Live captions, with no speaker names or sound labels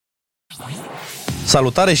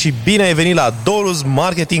Salutare și bine ai venit la Dorus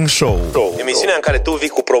Marketing Show, emisiunea în care tu vii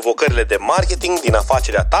cu provocările de marketing din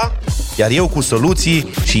afacerea ta, iar eu cu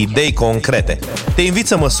soluții și idei concrete. Te invit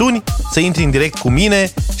să mă suni, să intri în direct cu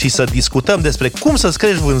mine și să discutăm despre cum să-ți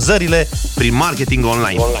crești vânzările prin marketing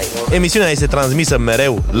online. Emisiunea este transmisă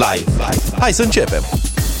mereu live. Hai să începem!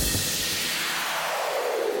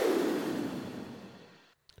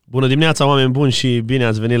 Bună dimineața, oameni buni, și bine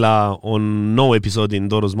ați venit la un nou episod din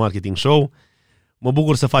Dorus Marketing Show. Mă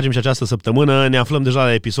bucur să facem și această săptămână. Ne aflăm deja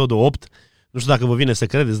la episodul 8. Nu știu dacă vă vine să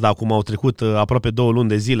credeți, dar acum au trecut aproape 2 luni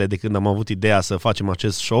de zile de când am avut ideea să facem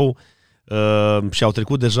acest show și au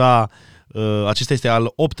trecut deja, acesta este al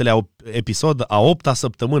 8-lea episod, a 8-a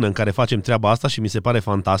săptămână în care facem treaba asta și mi se pare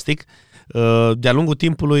fantastic. De-a lungul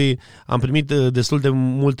timpului am primit destul de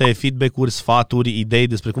multe feedback-uri, sfaturi, idei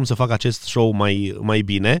despre cum să fac acest show mai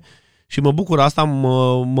bine. Și mă bucur asta,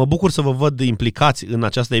 mă bucur să vă văd implicați în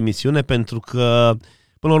această emisiune, pentru că,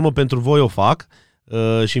 până la urmă, pentru voi o fac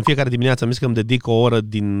și în fiecare dimineață am zis că îmi dedic o oră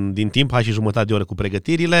din timp, hai și jumătate de oră cu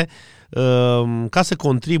pregătirile, ca să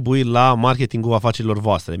contribui la marketingul afacerilor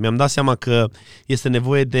voastre. Mi-am dat seama că este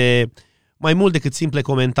nevoie de mai mult decât simple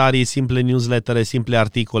comentarii, simple newslettere, simple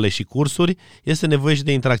articole și cursuri. Este nevoie și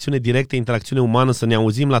de interacțiune directă, interacțiune umană, să ne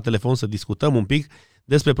auzim la telefon, să discutăm un pic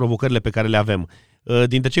despre provocările pe care le avem.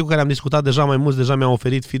 Dintre cei cu care am discutat deja, mai mulți deja mi-au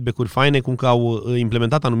oferit feedback-uri faine, cum că au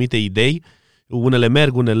implementat anumite idei, unele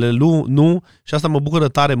merg, unele nu, și asta mă bucură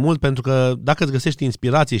tare mult, pentru că dacă îți găsești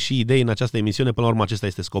inspirație și idei în această emisiune, până la urmă acesta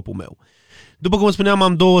este scopul meu. După cum spuneam,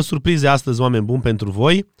 am 2 surprize astăzi, oameni buni, pentru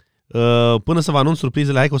voi. Până să vă anunț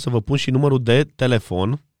surprizele, hai că o să vă pun și numărul de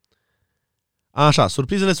telefon. Așa,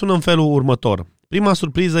 surprizele sună în felul următor. Prima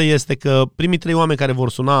surpriză este că primii 3 oameni care vor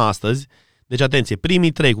suna astăzi, deci atenție,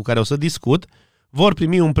 primii 3 cu care o să discut, vor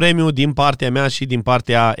primi un premiu din partea mea și din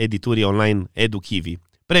partea editurii online EduKiwi.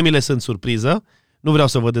 Premiile sunt surpriză, nu vreau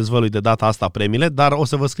să vă dezvălui de data asta premiile, dar o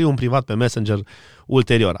să vă scriu un privat pe Messenger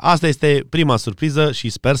ulterior. Asta este prima surpriză și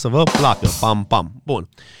sper să vă placă. Pam, pam. Bun.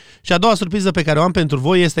 Și a doua surpriză pe care o am pentru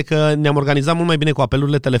voi este că ne-am organizat mult mai bine cu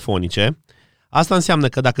apelurile telefonice. Asta înseamnă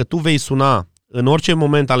că dacă tu vei suna în orice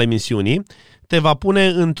moment al emisiunii, te va pune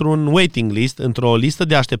într-un waiting list, într-o listă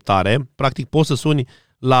de așteptare. Practic poți să suni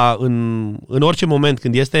în orice moment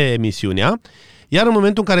când este emisiunea, iar în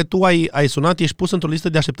momentul în care tu ai sunat, ești pus într-o listă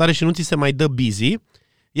de așteptare și nu ți se mai dă busy,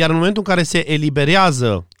 iar în momentul în care se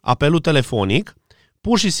eliberează apelul telefonic,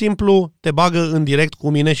 pur și simplu te bagă în direct cu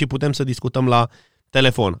mine și putem să discutăm la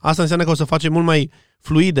telefon. Asta înseamnă că o să facem mult mai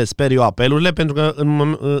fluide, sper eu, apelurile, pentru că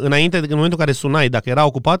înainte, în momentul în care sunai, dacă era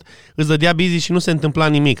ocupat, îți dădea busy și nu se întâmpla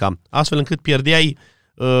nimica, astfel încât pierdeai,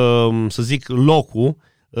 să zic, locul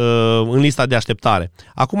în lista de așteptare.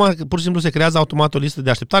 Acum pur și simplu se creează automat o listă de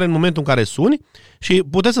așteptare în momentul în care suni și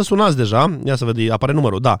puteți să sunați deja. Ia să vedem, apare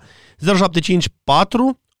numărul, da.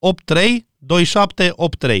 0754 83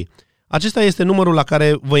 2783. Acesta este numărul la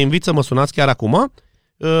care vă invit să mă sunați chiar acum.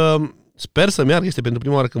 Sper să meargă, este pentru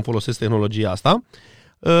prima oară când folosesc tehnologia asta.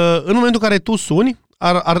 În momentul în care tu suni,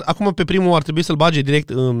 acum pe primul ar trebui să-l bage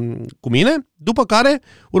direct cu mine, după care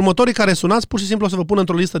următorii care sunați pur și simplu o să vă pună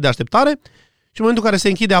într-o listă de așteptare. Și în momentul în care se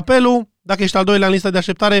închide apelul, dacă ești al doilea în lista de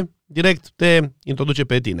așteptare, direct te introduce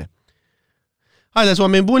pe tine. Haideți,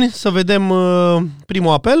 oameni buni, să vedem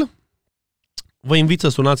primul apel. Vă invit să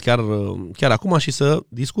sunați chiar acum și să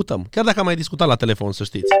discutăm. Chiar dacă am mai discutat la telefon, să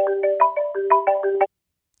știți.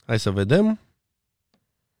 Hai să vedem.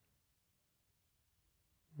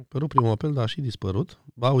 A apărut primul apel, dar a și dispărut.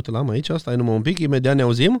 Ba, uite, l-am aici, stai numai un pic, imediat ne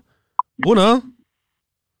auzim. Bună!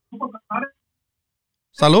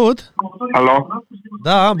 Salut! Alo?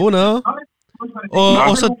 Da, bună!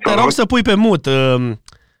 O să te rog să pui pe mute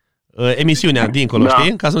emisiunea dincolo,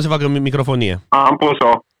 știi? Ca să nu se facă microfonie. Am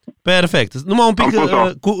pus-o. Perfect. Numai un pic,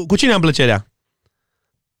 cu cine am plăcerea?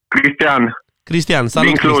 Cristian,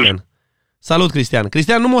 salut, Cristian. Salut, Cristian.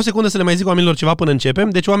 Cristian, numai o secundă să le mai zic oamenilor ceva până începem.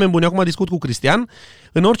 Deci, oameni buni, acum discut cu Cristian.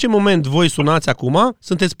 În orice moment voi sunați acum,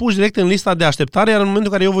 sunteți puși direct în lista de așteptare, iar în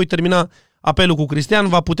momentul în care eu voi termina apelul cu Cristian,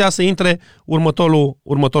 va putea să intre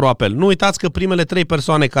următorul apel. Nu uitați că primele 3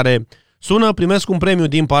 persoane care sună primesc un premiu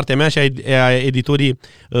din partea mea și a editurii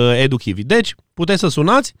EduKiwi. Deci, puteți să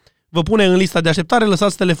sunați, vă pune în lista de așteptare,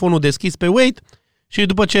 lăsați telefonul deschis pe wait și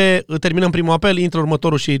după ce terminăm primul apel, intră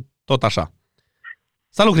următorul și tot așa.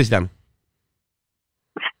 Salut, Cristian!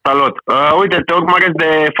 Salut! Uite, te urmăresc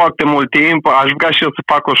de foarte mult timp, aș vrea și eu să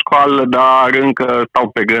fac o școală, dar încă stau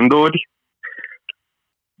pe gânduri.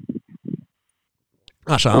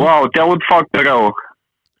 Așa. Wow, te aud foarte rău.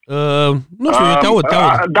 Nu știu, eu te aud.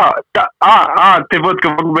 Da. Te văd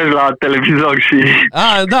că vorbești la televizor și...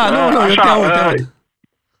 Da, nu, eu te aud.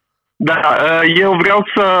 Da, eu vreau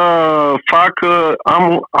să fac,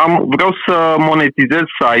 vreau să monetizez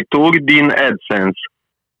site-uri din AdSense.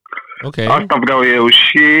 Okay. Asta vreau eu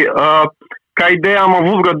și ca idee am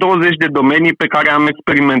avut vreo 20 de domenii pe care am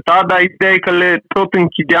experimentat, dar ideea e că le tot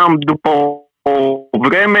închideam după o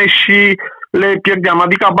vreme și le pierdeam,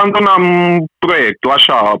 adică abandonam proiectul,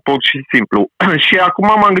 așa, pur și simplu. Și acum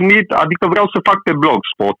m-am gândit, adică vreau să fac pe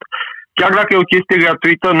Blogspot. Chiar dacă e o chestie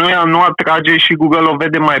gratuită, nu atrage și Google o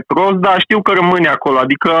vede mai prost, dar știu că rămâne acolo.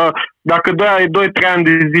 Adică dacă 2-3 ani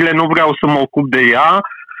de zile nu vreau să mă ocup de ea,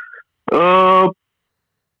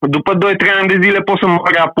 după 2-3 ani de zile pot să mă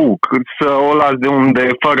reapuc, să o las de unde,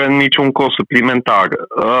 fără niciun cost suplimentar.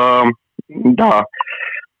 Da.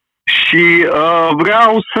 Și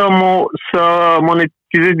vreau să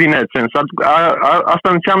monetizez din AdSense. Asta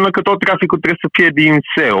înseamnă că tot traficul trebuie să fie din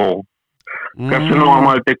SEO. Ca să nu am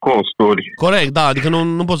alte costuri. Corect, da, adică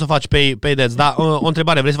nu poți să faci paid ads. Da, o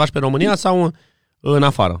întrebare, vrei să faci pe România sau în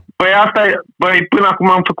afară? Păi până acum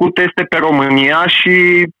am făcut teste pe România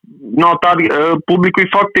și publicul e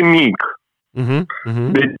foarte mic.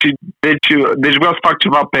 Deci vreau să fac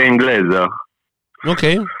ceva pe engleză. Ok.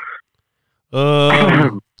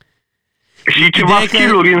 Și ceva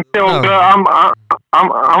skill-uri în SEO, că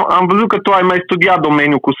am văzut că tu ai mai studiat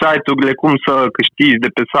domeniul cu site-urile, cum să câștigi de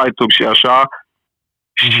pe site-uri și așa.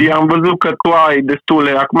 Și am văzut că tu ai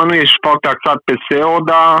destule, acum nu ești foarte axat pe SEO,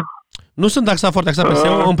 dar... Nu sunt foarte axat pe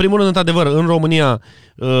SEO. În primul rând, într-adevăr, în România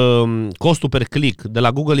costul per click de la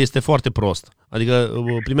Google este foarte prost. Adică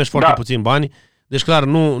primești foarte puțini bani. Deci clar,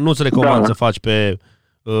 nu-ți recomand să faci pe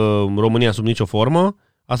România sub nicio formă.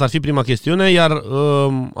 Asta ar fi prima chestiune, iar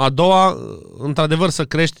a doua, într-adevăr, să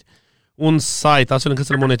crești un site astfel încât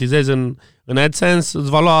să-l monetizezi în AdSense, îți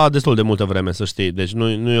va lua destul de multă vreme, să știi. Deci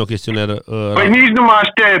nu e o chestiune... Păi nici nu mă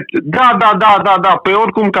aștept. Da. Păi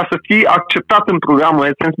oricum, ca să fii acceptat în programul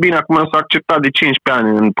AdSense, bine, acum eu sunt acceptat de 15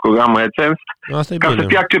 ani în programul AdSense, ca bine. să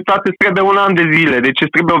fii acceptat îți trebuie 1 an de zile. Deci îți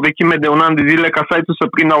trebuie o vechime de 1 an de zile ca site-ul să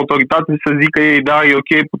prindă autoritate să zică ei, da, e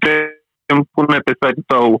ok, putem pune pe site-ul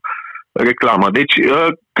tău reclamă. Deci,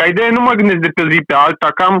 ca idee, nu mă gândesc de pe zi pe alta,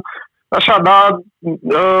 cam așa, dar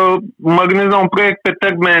mă gândesc la un proiect pe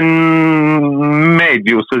termen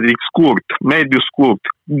mediu, să zic, scurt.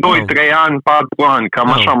 2-3 ani, 4 ani,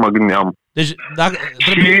 cam așa mă gândeam. Deci, dacă...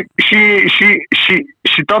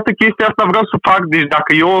 Și toată chestia asta vreau să fac, deci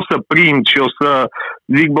dacă eu o să prind și o să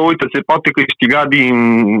zic, bă, uite, se poate câștiga din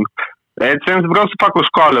AdSense, vreau să fac o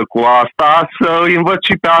școală cu asta, să îi învăț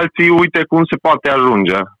și pe alții, uite cum se poate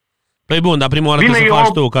ajunge. Păi bun, dar prima oară trebuie să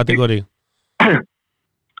faci tu categorii.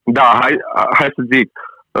 Da, hai să zic,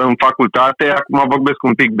 în facultate, acum vorbesc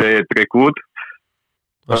un pic de trecut.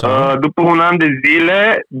 Așa. După un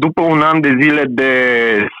an de zile de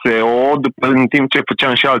SEO, în timp ce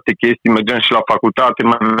făceam și alte chestii, mergeam și la facultate,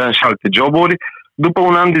 mai aveam și alte joburi, după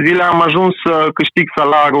un an de zile am ajuns să câștig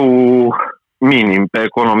salariul minim pe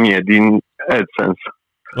economie din AdSense.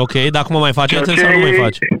 Ok, dar acum mai faci AdSense sau nu mai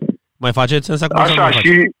faci? Mai faci AdSense acum sau nu mai faci?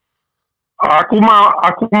 Și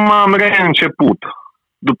acum am reînceput.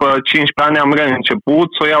 După 15 ani am reînceput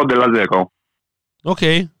să o iau de la zero.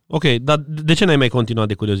 Ok, dar de ce n-ai mai continuat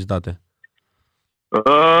de curiozitate?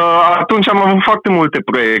 Atunci am avut foarte multe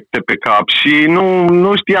proiecte pe cap și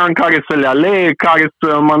nu știam care să le aleg, care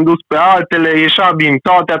să m-am dus pe altele, ieșea din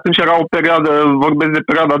toate. Atunci era o perioadă, vorbesc de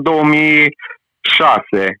perioada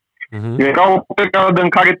 2006. Era o perioadă în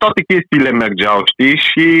care toate chestiile mergeau, știi?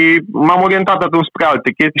 Și m-am orientat atunci spre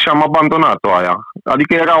alte chestii și am abandonat-o aia.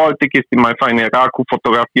 Adică erau alte chestii mai faine, era cu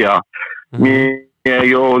fotografia.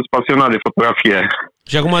 Eu sunt pasionat de fotografie.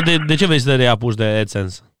 Și acum de ce vrei să te reapuci de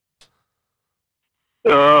AdSense?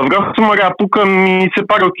 Vreau să mă reapuc că mi se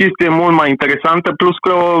pare o chestie mult mai interesantă, plus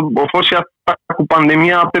că a fost și asta cu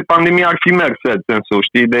pandemia. Pe pandemie ar fi mers AdSense-ul,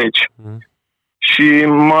 știi? Deci... Și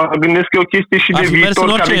mă gândesc că e o chestie și de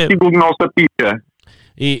viitor care sigur nu o să pice.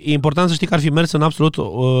 E important să știi că ar fi mers în absolut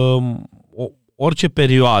orice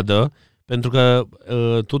perioadă, pentru că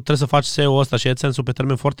tu trebuie să faci SEO ăsta și AdSense-ul pe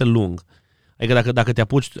termen foarte lung. Adică dacă te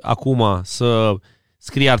apuci acum să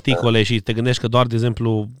scrii articole și te gândești că doar, de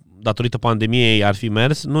exemplu, datorită pandemiei ar fi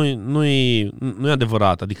mers, nu e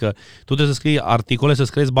adevărat. Adică tu trebuie să scrii articole, să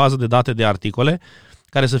creezi bază de date de articole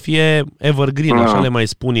care să fie evergreen, așa le mai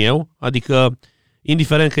spun eu, adică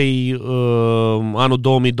indiferent că e anul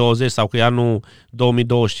 2020 sau că e anul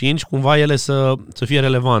 2025, cumva ele să fie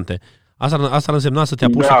relevante. Asta ar însemna să te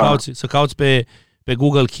apuci să cauți pe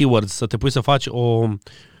Google Keywords, să te pui să faci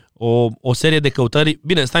o serie de căutări.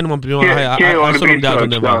 Bine, stai numai în primul rând, hai să o luăm de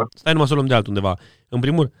altundeva. Stai numai să o luăm de altundeva. În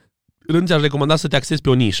primul rând, ți-aș recomanda să te axezi pe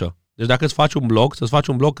o nișă. Deci dacă îți faci un blog, să-ți faci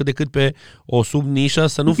un blog cât de cât pe o subnișă,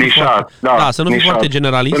 să nu fii Nișat, să nu fii foarte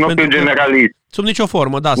generalist. Să nu fiu generalist. Sub nicio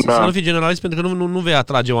formă, să nu fii generalist, pentru că nu vei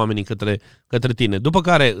atrage oamenii către tine. După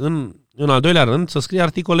care, în al doilea rând, să scrii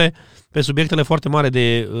articole pe subiectele foarte mari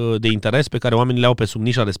de interes pe care oamenii le au pe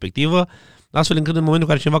subnișa respectivă, astfel încât în momentul în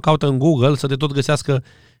care cineva caută în Google să te tot găsească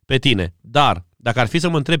pe tine. Dar, dacă ar fi să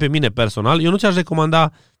mă întreb pe mine personal, eu nu ți-aș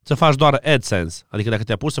recomanda să faci doar AdSense. Adică dacă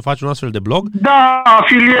te apuci să faci un astfel de blog... Da,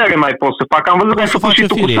 afiliere mai poți să fac. Am văzut că ai făcut și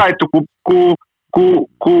tu cu site-ul,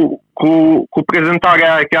 cu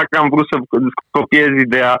prezentarea aia, chiar că am vrut să copiez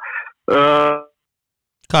ideea.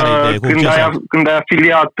 Care idee? Când ai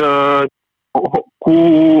afiliat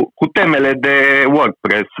cu temele de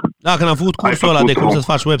WordPress. Da, când am făcut cursul ăla de cum să-ți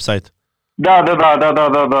faci website. Da.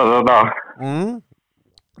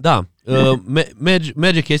 Da,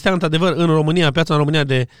 merge chestia, într-adevăr, în România, piața în România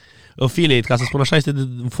de affiliate, ca să spun așa, este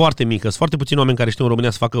foarte mică. Sunt foarte puțini oameni care știu în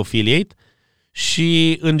România să facă affiliate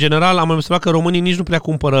și, în general, am observat că românii nici nu prea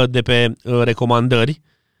cumpără de pe recomandări,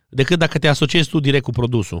 decât dacă te asociezi tu direct cu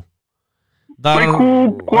produsul. Dar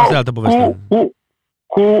asta e altă poveste.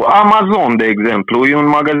 Cu Amazon, de exemplu. E un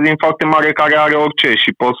magazin foarte mare care are orice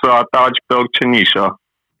și poți să atragi pe orice nișă.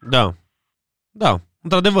 Da,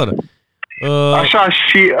 într-adevăr. Așa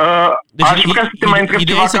și deci aș vrea să te mai întreb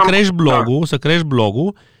ideea ceva. Să crești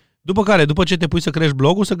blogul, după ce te pui să crești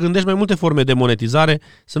blogul, să gândești mai multe forme de monetizare,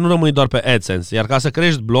 să nu rămâi doar pe AdSense. Iar ca să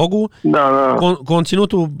crești blogul,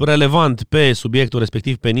 conținutul relevant pe subiectul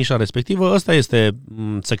respectiv, pe nișa respectivă, ăsta este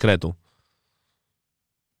secretul.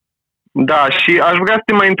 Da, și aș vrea să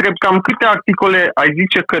te mai întreb cam câte articole ai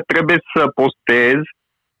zice că trebuie să postezi,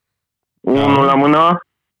 unul la mână,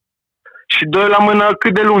 și doi la mână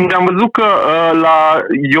cât de lungi. Am văzut că la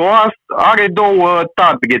Yoast are două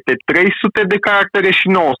targete, 300 de caractere și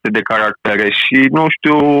 900 de caractere și nu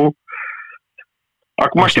știu...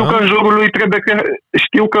 Acum știu că că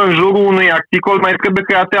în jurul unui articol mai trebuie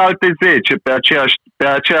create alte 10 pe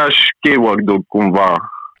aceeași keyword-uri cumva.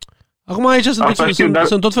 Acum aici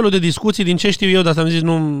sunt tot felul de discuții, din ce știu eu, dar am zis,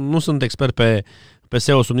 nu sunt expert pe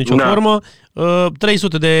SEO sub nicio formă.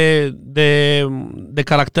 300 de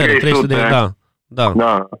caractere. 300 de... Da.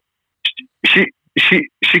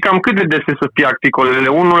 Și cam cât de dese să fie articolele?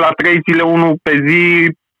 1 la 3 zile, 1 pe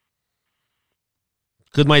zi?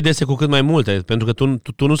 Cât mai dese cu cât mai multe. Pentru că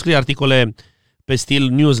tu nu scrii articole pe stil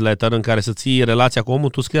newsletter în care să ții relația cu omul,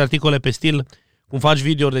 tu scrii articole pe stil, cum faci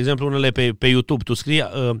video-uri, de exemplu, unele pe YouTube. Tu scrii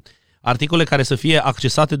articole care să fie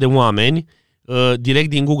accesate de oameni direct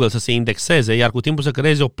din Google, să se indexeze, iar cu timpul să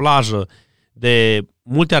creezi o plajă de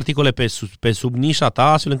multe articole pe sub nișa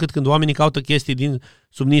ta, astfel încât când oamenii caută chestii din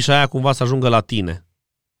sub nișa aia, cumva să ajungă la tine.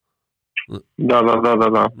 Da.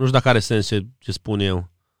 Nu știu dacă are sens ce spun eu.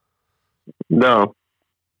 Da.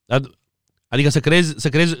 Adică să creezi,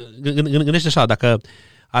 gândește așa, dacă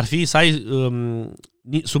ar fi să ai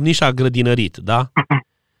sub nișa grădinărit, da?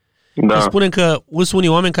 Da. Să spunem că sunt unii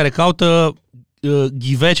oameni care caută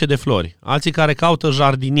ghivece de flori, alții care caută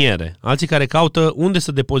jardiniere, alții care caută unde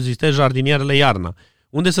să depozitezi jardinierele iarna,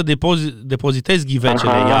 unde să depozitezi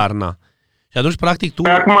ghivecele iarna. Și atunci, practic, tu...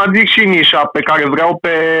 Acum zic și nișa pe care vreau pe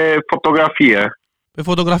fotografie. Pe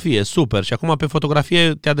fotografie, super. Și acum pe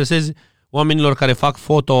fotografie te adresezi oamenilor care fac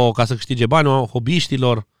foto ca să câștige bani,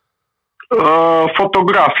 hobbyștilor?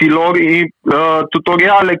 Fotografilor,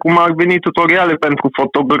 tutoriale, cum ar veni tutoriale pentru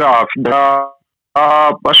fotografi, dar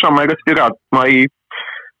așa mai respirat, mai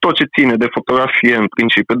tot ce ține de fotografie în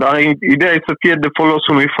principiu, dar ideea e să fie de folos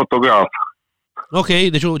unui fotograf. Ok,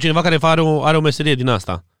 deci cineva care are o meserie din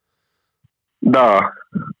asta. Da.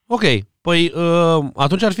 Ok, păi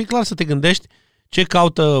atunci ar fi clar să te gândești ce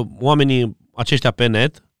caută oamenii aceștia pe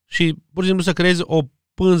net și pur și simplu să creezi o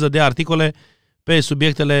pânză de articole pe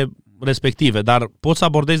subiectele respective, dar poți să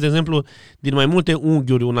abordezi, de exemplu, din mai multe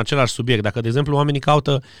unghiuri un același subiect. Dacă, de exemplu, oamenii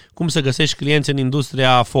caută cum să găsești clienți în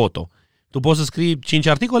industria foto, tu poți să scrii 5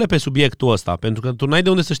 articole pe subiectul ăsta, pentru că tu n-ai de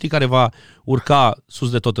unde să știi care va urca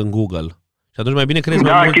sus de tot în Google. Și atunci mai bine crezi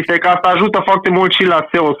mai mult... chestia că asta ajută foarte mult și la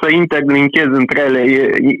SEO să interlinkezi între ele,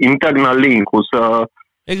 internal link-ul, să...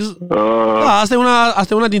 Da,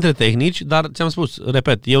 asta e una dintre tehnici, dar ți-am spus,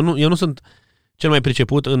 repet, eu nu sunt cel mai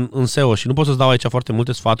priceput în SEO și nu pot să-ți dau aici foarte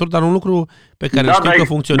multe sfaturi, dar un lucru pe care știu că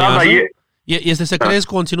funcționează este să creezi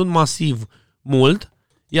conținut masiv mult,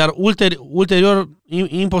 iar ulterior e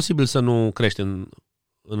imposibil să nu crești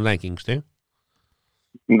în ranking, știi?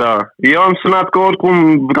 Da. Eu am sunat că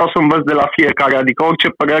oricum vreau să învăț de la fiecare, adică orice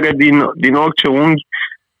părere din orice unghi,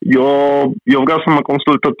 eu vreau să mă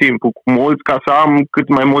consult tot timpul cu mulți ca să am cât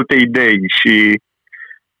mai multe idei și...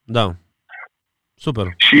 Da.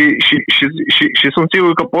 Super. Și sunt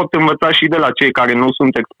sigur că pot învăța și de la cei care nu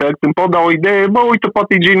sunt experți. Îmi pot da o idee, uite,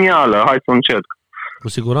 poate e genială, hai să încerc. Cu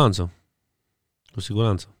siguranță. Cu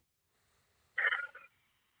siguranță.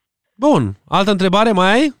 Bun. Altă întrebare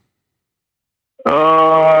mai ai?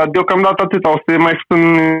 Deocamdată atât. O să mai spun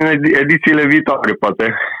edițiile viitoare,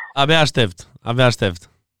 poate. Abia aștept.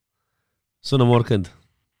 Sună-mă oricând.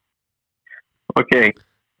 Ok.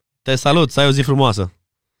 Te salut, să ai o zi frumoasă.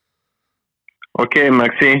 Ok,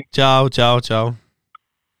 mersi. Ciao.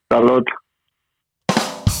 Salut.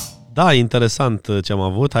 Da, interesant ce am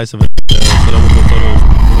avut. Hai să vedem să luăm următorul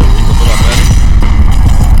apel.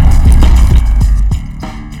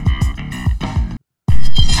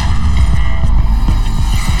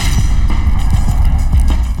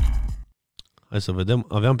 Hai să vedem.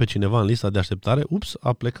 Aveam pe cineva în lista de așteptare. Ups,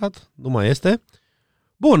 a plecat. Nu mai este.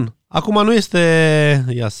 Bun. Acum nu este...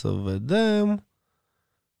 Ia să vedem.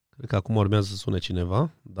 Cred că acum urmează să sune cineva.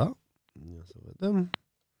 Da? Ia să vedem.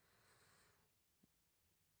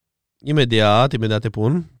 Imediat te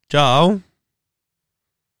pun. Ciao.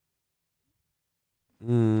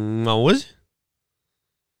 Mă auzi?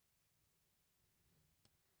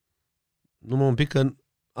 Numai un pic că...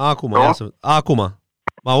 Acum, ia să... Acum.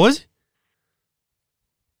 Mă auzi?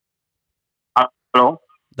 Alo?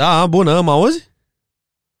 Da, bună, mă auzi?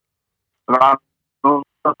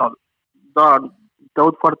 Da, te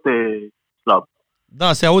aud foarte slab.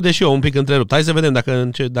 Da, se aude și eu un pic întrerupt. Hai să vedem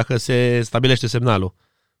dacă se stabilește semnalul.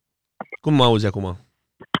 Cum mă auzi acum?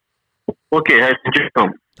 Ok, hai să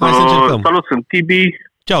încercăm. Hai să încercăm. Salut, sunt Tibi.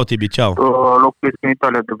 Ciao, Tibi, ciao. Locuiesc în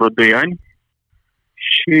Italia de vreo 2 ani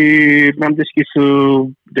și mi-am deschis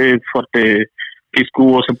de foarte fix cu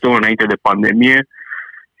o săptămână înainte de pandemie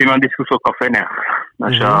și mi-am deschis o cafenea.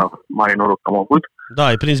 Așa, mare noroc că am avut. Da,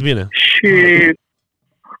 ai prins bine. Și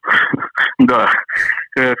da,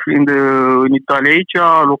 fiind în Italia aici,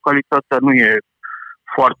 localitatea nu e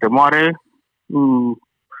foarte mare.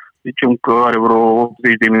 Zicem că are vreo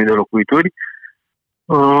 80.000 de locuitori.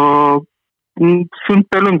 Sunt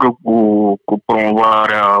pe lângă cu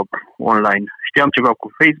promovarea online. Știam ceva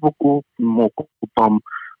cu Facebook-ul, mă ocupam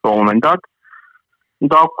la un moment dat,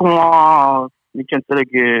 dar acum, nici înțeleg,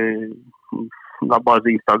 e la bază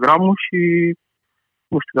Instagram-ul și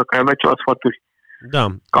nu știu dacă ai avea ceva sfaturi. Da.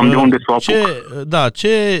 Cam de unde să o apuc.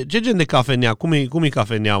 Ce gen de cafenea? Cum e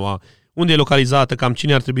cafeneaua? Unde e localizată? Cam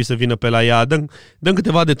cine ar trebui să vină pe la ea? Dăm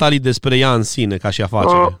câteva detalii despre ea în sine, ca și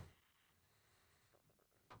afacere.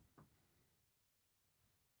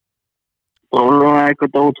 Problema e că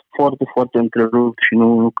te aud foarte, foarte întrerupt și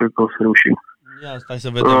nu cred că o să reușim. Ia, stai să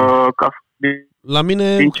vedem. La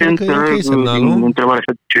mine cred că e ok semnalul. Întrebarea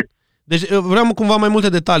așa, ce? Deci vreau cumva mai multe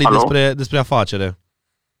detalii despre afacere.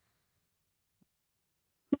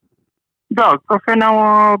 Da,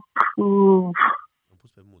 cafeneaua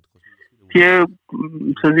e,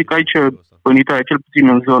 să zic aici, în Italia, cel puțin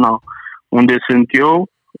în zona unde sunt eu,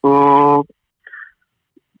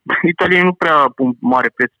 italienii nu prea pun mare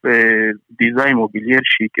preț pe design, mobilier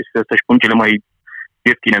și chestia asta și pun cele mai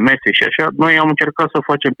ieftine mese și așa. Noi am încercat să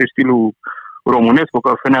facem pe stilul românesc, o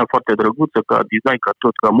cafenea foarte drăguță, ca design, ca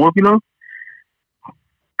tot, ca mobilă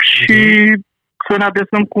și să ne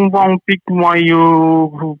adresăm cumva un pic mai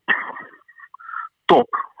top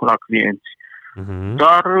la clienți.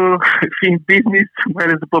 Dar fiind business, mai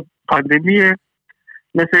ales după pandemie,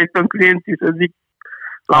 ne selectăm clienții, să zic,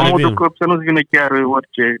 la modul că să nu-ți vină chiar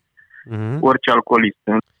orice alcoolist.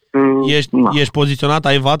 Ești poziționat,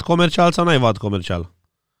 ai VAT comercial sau nu ai VAT comercial?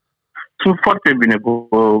 Sunt foarte bine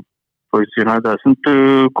poziționat, da. Sunt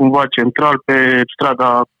cumva central pe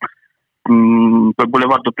strada, pe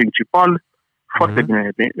bulevardul principal, foarte bine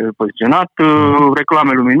poziționat,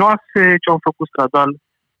 reclame luminoase, ce am făcut stradal.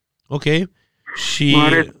 Ok. Și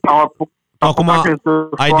acum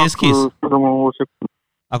ai deschis.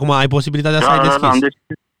 Acum ai posibilitatea să ai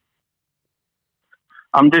deschis.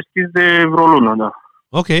 Am deschis de vreo lună, da.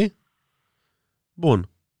 Ok. Bun.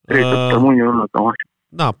 3 săptămâni, o lună, cam așa.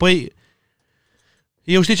 Da, păi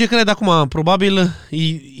eu știu ce cred acum. Probabil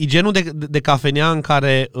e genul de cafenea în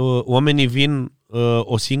care oamenii vin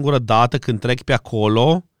o singură dată când trec pe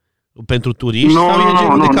acolo pentru turiști? Sau e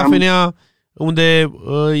genul de cafenea unde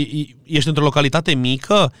ești într-o localitate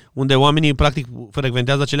mică, unde oamenii practic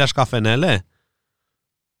frecventează aceleași cafenele?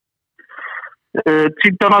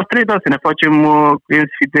 Ținta noastră e, da, să ne facem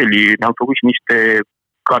clienți fideli. Ne-am făcut și niște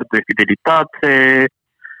card de fidelitate,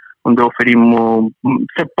 unde oferim,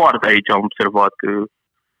 se poartă aici, am observat,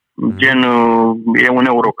 gen, e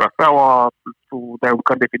 €1 cafeaua, tu dai un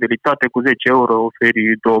card de fidelitate, cu 10 euro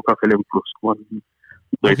oferi 2 cafele în plus,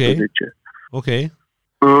 12. Ok.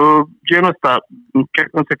 genul ăsta,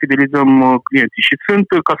 încercăm să fidelizăm clienții. Și sunt,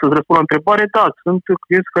 ca să-ți răspund la întrebare, da, sunt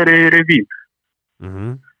clienți care revin.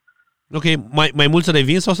 Mm-hmm. Ok, mai mulți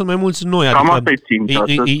revin sau sunt mai mulți noi? Cam asta e ținta,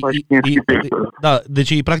 să faci clienți. Da,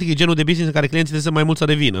 deci practic e genul de business în care clienții trebuie să mai mulți să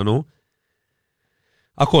revină, nu?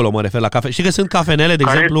 Acolo mă refer la cafe. Știi că sunt cafenele, de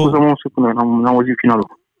exemplu... N-am auzit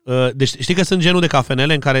finalul. Deci știi că sunt genul de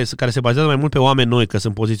cafenele în care se bazează mai mult pe oameni noi, că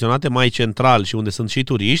sunt poziționate mai central și unde sunt și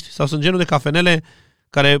turiști, sau sunt genul de cafenele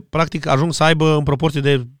care practic ajung să aibă în proporție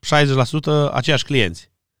de 60% aceiași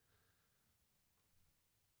clienți?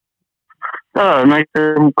 Da, noi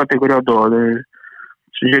suntem în categoria a doua.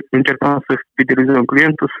 Încercăm să fidelizăm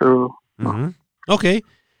clientul, să... Mm-hmm. Ok.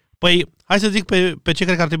 Păi, hai să zic pe ce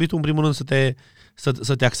cred că ar trebui tu, în primul rând,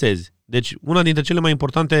 să te axezi. Deci, una dintre cele mai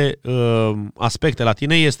importante aspecte la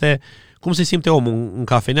tine este cum se simte omul în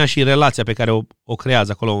cafenea și relația pe care o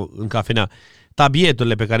creează acolo în cafenea.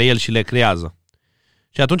 Tabieturile pe care el și le creează.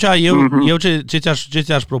 Și atunci eu ce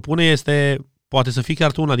ți-aș propune este, poate să fii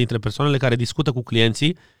chiar tu una dintre persoanele care discută cu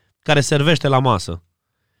clienții, care servește la masă.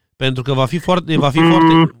 Pentru că va fi foarte...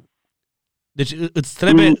 Deci îți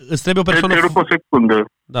trebuie o persoană... Te rup o secundă.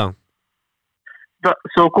 Da. Da,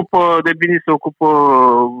 se ocupă de bine, se ocupă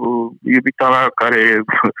iubita mea care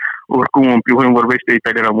oricum în primul rând vorbește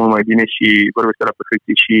italiana mult mai bine și vorbește la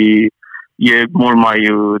perfecție și e mult mai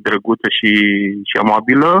drăguță și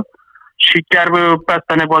amabilă. Și chiar pe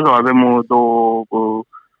asta ne bazăm. Avem două,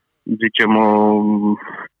 zicem,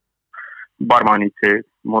 barmanițe,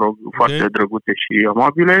 mă rog, foarte drăguțe și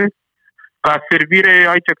amabile. Ca servire,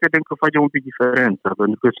 aici credem că facem un pic diferență,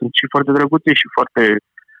 pentru că sunt și foarte drăguțe și foarte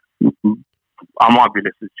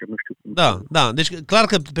amabile, să zicem, nu știu. Da. Deci clar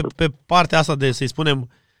că pe partea asta de, să-i spunem,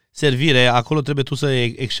 servire, acolo trebuie tu să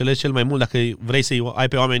excelezi cel mai mult dacă vrei să ai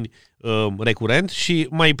pe oameni recurent și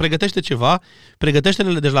mai pregătește ceva,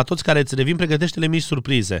 pregătește-le, deci la toți care îți revin, pregătește-le mici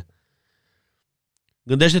surprize.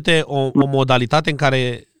 Gândește-te o modalitate în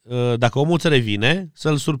care, dacă omul îți revine,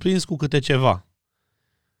 să-l surprinzi cu câte ceva.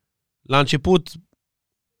 La început,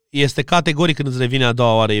 este categoric când îți revine a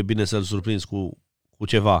doua oară, e bine să-l surprinzi cu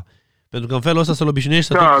ceva. Pentru că în felul ăsta să-l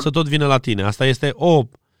obișnuiești să tot vină la tine. Asta este o...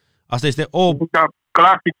 Da,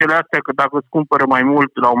 clasicele astea, că dacă îți cumpără mai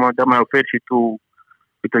mult, la un moment dat mai oferi și tu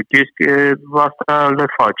câte o chestie, asta le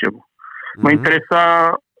facem. Mm-hmm. Mă interesa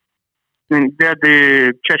în ideea de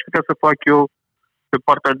ce aș putea să fac eu pe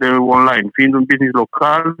partea de online. Fiind un business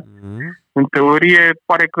local, în teorie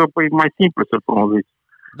pare că e mai simplu să-l promovezi.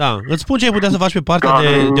 Da, îți spun ce ai putea să faci pe partea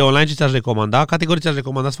de online, ce ți-aș recomanda. Categoric ți-aș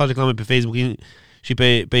recomanda să faci reclame pe Facebook și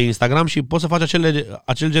pe Instagram și poți să faci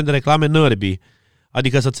acel gen de reclame nărbii.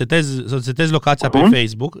 Adică să-ți setezi locația pe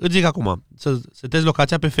Facebook. Îți zic acum, să setezi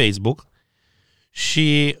locația pe Facebook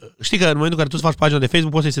și știi că în momentul în care tu îți faci pagina de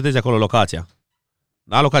Facebook poți să-i setezi acolo locația.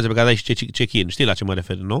 Da, locația pe care dai și check-in. Știi la ce mă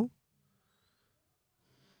refer, nu?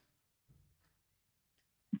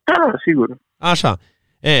 Da, sigur. Așa.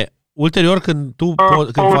 Ulterior, când tu...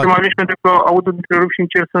 Mă aleși pentru că aud întrerup și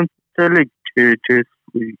încerc să înțeleg ce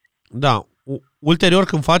spui. Da. Ulterior,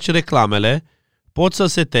 când faci reclamele, poți să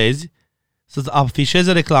setezi, să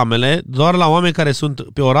afișeze reclamele doar la oameni care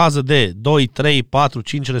sunt pe o rază de 2, 3, 4,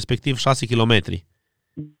 5, respectiv 6 km.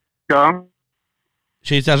 Da.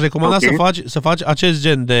 Și ți-aș recomanda să faci acest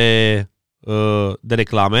gen de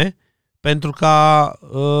reclame, pentru ca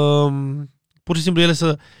pur și simplu ele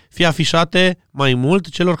să fie afișate mai mult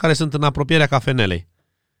celor care sunt în apropierea cafenelei.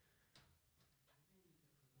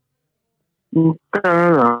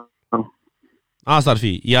 Da. Asta ar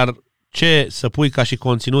fi. Iar ce să pui ca și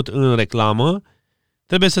conținut în reclamă,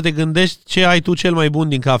 trebuie să te gândești ce ai tu cel mai bun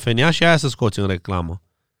din cafenea și aia să scoți în reclamă.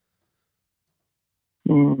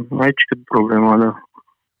 Aici e problema, da.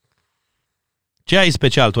 Ce ai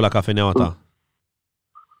special tu la cafeneaua ta?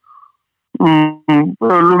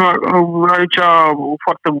 Lumea, aici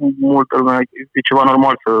foarte multă lume, e ceva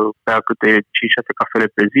normal să bea câte 5-6 cafele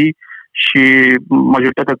pe zi și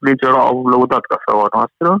majoritatea clienților au lăudat cafeaua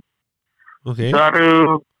noastră. Okay. Dar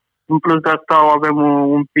în plus de asta o avem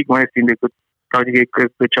un pic mai ieftin decât, practic e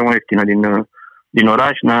cred că cea mai ieftină din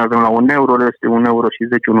oraș. Noi avem la 1 euro, este 1 euro și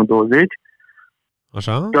 10, 1,20.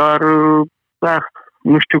 Așa? Dar da,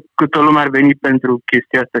 nu știu câtă lume ar veni pentru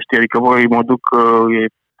chestia asta, știi, adică voi mă duc e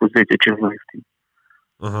cu 10 cel mai ieftin.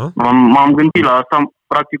 Uh-huh. M-am gândit la asta,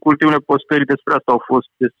 practic ultimele postări despre asta au fost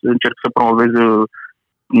să încerc să promovez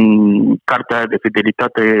cartea de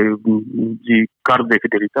fidelitate, card de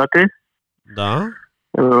fidelitate. Da.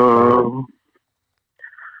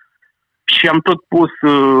 Și am tot pus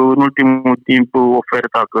în ultimul timp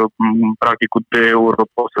oferta că practic cu 3 euro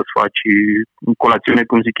poți să-ți faci în colațiune,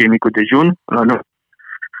 cum zic ei, micul dejun la noi.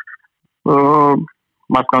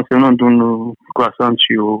 masca însemnând un croissant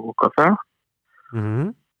și o cafea,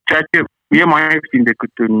 ceea ce e mai ieftin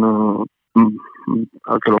decât în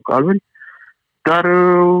alte localuri, dar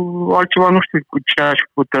altceva nu știu cu ce aș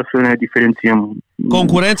putea să ne diferențiem.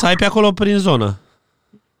 Concurența ai pe acolo prin zonă?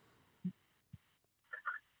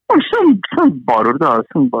 Sunt baruri, da,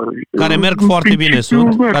 sunt baruri. Care merg foarte bine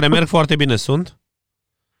sunt? Care merg foarte bine sunt?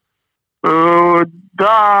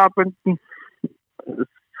 Da,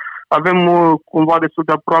 avem cumva destul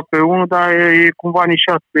de aproape unul, dar e cumva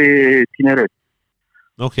nișat pe tineret.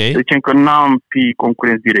 Ok. Deci încă n-am fi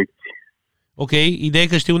concurenți direcți. Ok, ideea e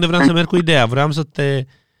că știi unde vreau să merg cu ideea. Vreau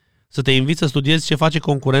să te invit să studiezi ce face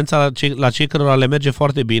concurența la cei cărora le merge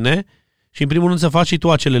foarte bine și în primul rând să faci și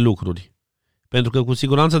tu acele lucruri. Pentru că cu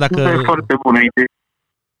siguranță dacă... E foarte bună idee.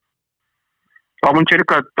 Am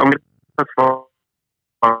încercat să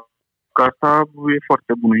fac asta, e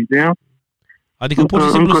foarte bună idee. Adică pur și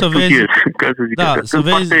simplu să vezi... Să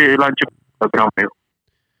vezi... la început meu.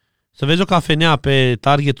 Să vezi o cafenea pe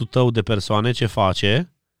targetul tău de persoane, ce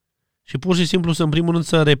face, și pur și simplu în primul rând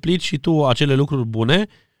să replici și tu acele lucruri bune,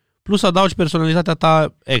 plus să adaugi personalitatea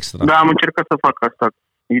ta extra. Da, am încercat să fac asta.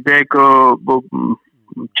 Ideea e că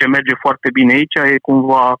ce merge foarte bine aici e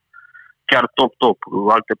cumva chiar top.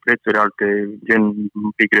 Alte prețuri, alte gen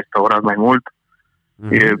un pic restaurat mai mult.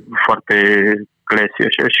 E foarte classy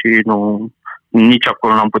așa și nici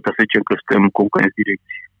acolo n-am putea să zicem că suntem concurenți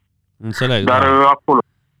direcți. Înțeleg. Dar acolo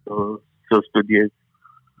să studiez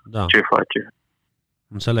ce face.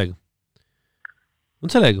 Înțeleg.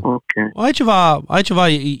 Okay. Ai ceva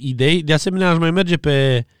idei? De asemenea, aș mai merge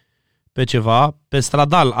pe ceva, pe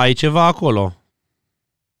stradal. Ai ceva acolo?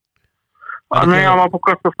 Adică... Noi am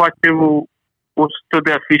apucat să facem 100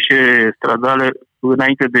 de afișe stradale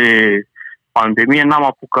înainte de pandemie. N-am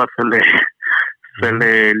apucat să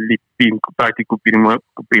le lipim practic cu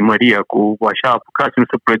primăria, cu așa, apucasem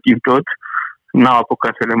să plătim tot. N-am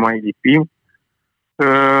apucat să le mai lipim.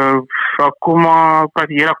 Acum,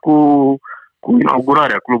 practic, era cu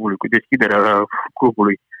inaugurarea clubului, cu deschiderea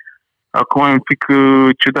clubului. Acum e un pic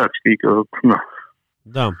ciudat, știi, că... Na.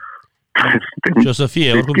 Da. Și o să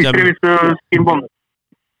fie, oricum trebuie să schimbăm.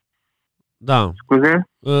 Da. Scuze?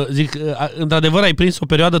 Zic, într-adevăr ai prins o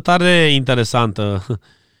perioadă tare interesantă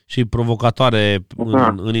și provocatoare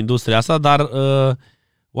în industria asta, dar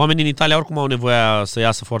oamenii în Italia oricum au nevoie să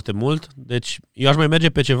iasă foarte mult, deci eu aș mai merge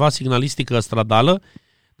pe ceva signalistică stradală,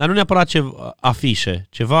 dar nu neapărat afișe,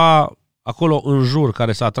 ceva acolo în jur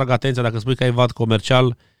care să atragă atenția dacă spui că ai vad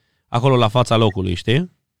comercial acolo la fața locului,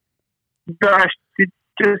 știi? Da, știi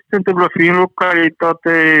ce se întâmplă? Fiind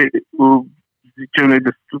localitate, zicem noi,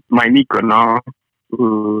 destul mai mică,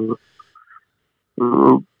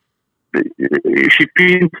 și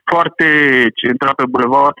fiind foarte centrat pe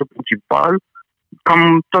bulevardul principal,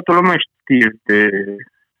 cam toată lumea știe de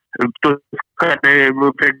toți care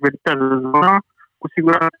frecventează zona, cu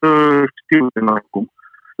siguranță știu de noi acum.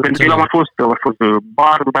 Pentru că el a fost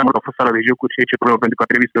bar, după aia a fost sala de jocuri și aici e problemă, pentru că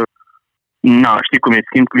a trebuit să... știi cum e,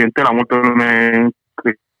 schimb clientela, multă lume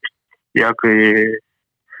știa că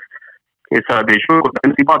e sala de jocuri,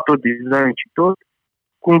 dar schimba tot design și tot.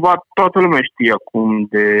 Cumva toată lumea știe acum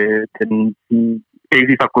de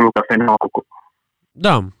există acolo cafenea acolo.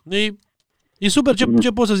 Da, e super,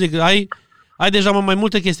 ce pot să zic, ai deja mai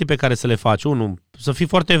multe chestii pe care să le faci. Unu, să fii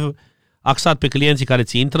foarte axat pe clienții care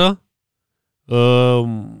ți intră,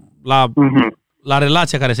 la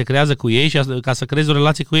relația care se creează cu ei și ca să creezi o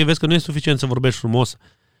relație cu ei, vezi că nu e suficient să vorbești frumos,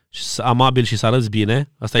 amabil și să arăți bine.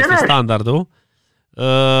 Asta este standardul.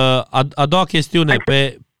 A doua chestiune,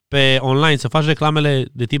 pe online, să faci reclamele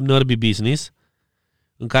de tip Nerby Business,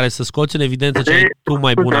 în care să scoți în evidență ce ai tu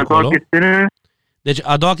mai bun acolo. Deci,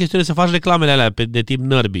 a doua chestiune, să faci reclamele alea de tip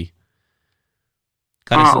Nerby.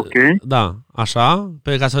 Okay. Da, așa,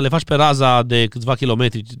 ca să le faci pe raza de câțiva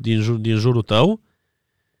kilometri din jurul tău.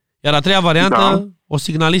 Iar a treia variantă, o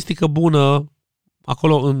signalistică bună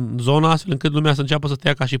acolo în zona, astfel încât lumea să înceapă să te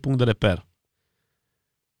ia ca și punct de reper.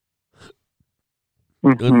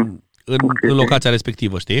 În locația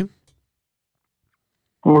respectivă, știi?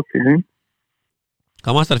 Ok.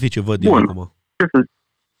 Cam asta ar fi ce văd eu acum.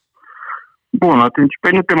 Bun, atunci,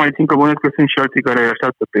 nu te mai țin că bănesc că sunt și alții care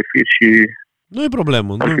așteaptă pe fir și... Nu e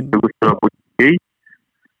problemă.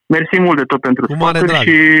 Mersi mult de tot pentru sfaturi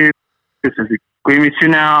și, ce să zic, cu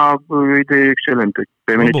emisiunea e idee excelentă.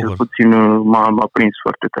 Pe mine cel puțin m-a prins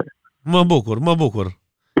foarte tare. Mă bucur.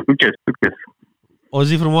 Succes. O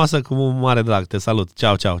zi frumoasă cu mare drag. Te salut.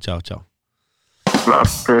 Ciao. La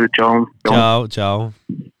fel, ciao.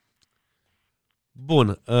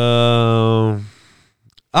 Bun.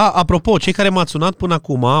 Apropo, cei care m-ați sunat până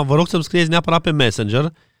acum, vă rog să-mi scrieți neapărat pe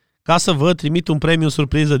Messenger ca să vă trimit un premiu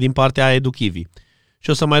surpriză din partea EduKiwi. Și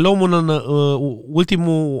o să mai luăm un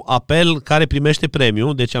ultimul apel care primește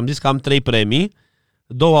premiu. Deci am zis că am 3 premii,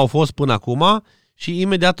 2 au fost până acum și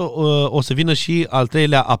imediat o să vină și al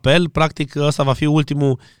 3-lea apel. Practic ăsta va fi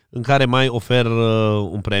ultimul în care mai ofer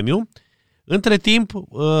un premiu. Între timp,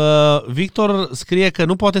 Victor scrie că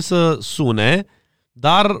nu poate să sune,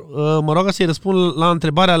 dar mă rog să-i răspund la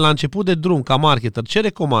întrebarea la început de drum, ca marketer. Ce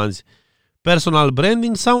recomanzi? Personal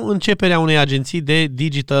branding sau începerea unei agenții de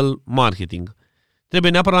digital marketing?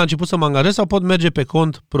 Trebuie neapărat la început să mă angajez sau pot merge pe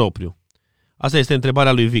cont propriu? Asta este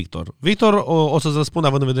întrebarea lui Victor. Victor, o să-ți răspund,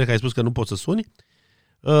 având în vedere că ai spus că nu poți să suni.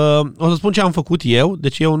 O să spun ce am făcut eu.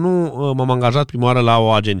 Deci eu nu m-am angajat prima oară la o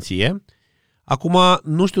agenție. Acum,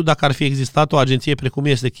 nu știu dacă ar fi existat o agenție precum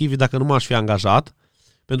este Kiwi dacă nu m-aș fi angajat,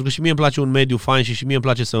 pentru că și mie îmi place un mediu fain și mie îmi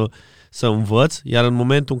place să învăț, iar în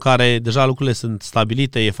momentul în care deja lucrurile sunt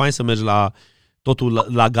stabilite, e fain să mergi la totul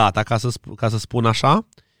la gata, ca să spun așa.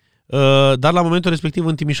 Dar la momentul respectiv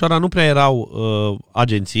în Timișoara nu prea erau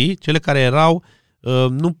agenții, cele care erau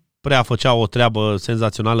nu prea făceau o treabă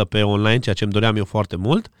senzațională pe online, ceea ce îmi doream eu foarte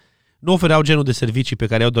mult, nu ofereau genul de servicii pe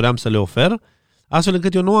care eu doream să le ofer, astfel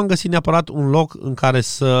încât eu nu am găsit neapărat un loc în care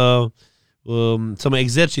să mă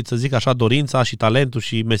exercit, să zic așa, dorința și talentul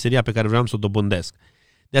și meseria pe care vreau să o dobândesc.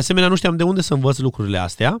 De asemenea, nu știam de unde să învăț lucrurile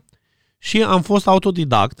astea și am fost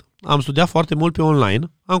autodidact, am studiat foarte mult pe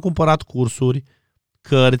online, am cumpărat cursuri,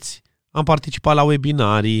 cărți, am participat la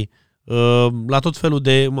webinarii, la tot felul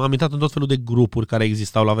am intrat în tot felul de grupuri care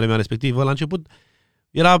existau la vremea respectivă. La început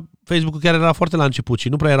Facebook-ul chiar era foarte la început și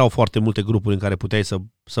nu prea erau foarte multe grupuri în care puteai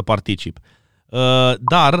să participi.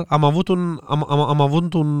 Dar am avut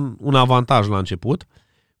un avantaj la început.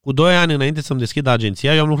 Cu 2 ani înainte să-mi deschid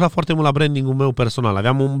agenția, eu am lucrat foarte mult la branding-ul meu personal.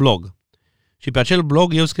 Aveam un blog. Și pe acel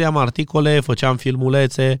blog eu scriam articole, făceam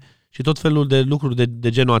filmulețe și tot felul de lucruri de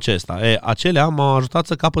genul acesta. Acelea m-au ajutat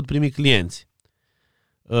să capăt primii clienți.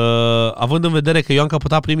 Având în vedere că eu am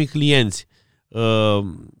căpătat primii clienți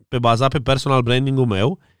bazat pe personal branding-ul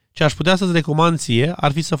meu, ce aș putea să-ți recomand ție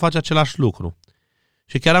ar fi să faci același lucru.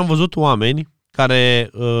 Și chiar am văzut oameni care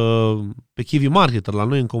pe Kiwi Marketer la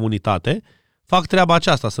noi în comunitate fac treaba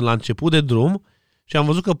aceasta, sunt la început de drum și am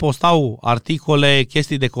văzut că postau articole,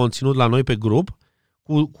 chestii de conținut la noi pe grup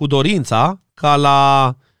cu dorința ca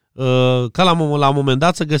la un moment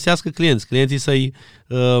dat să găsească clienții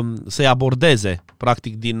să-i abordeze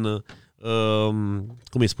practic din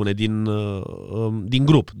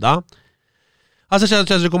grup, da? Asta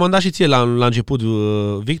ce-aș recomanda și ție la început,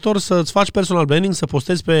 Victor, să-ți faci personal branding, să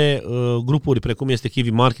postezi pe grupuri precum este Kiwi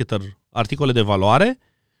Marketer articole de valoare,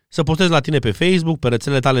 să postezi la tine pe Facebook, pe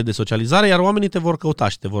rețelele tale de socializare, iar oamenii te vor căuta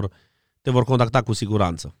și te vor contacta cu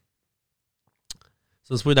siguranță.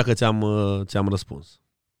 Să-mi spui dacă ți-am răspuns.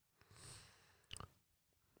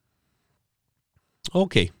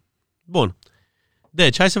 Ok. Bun.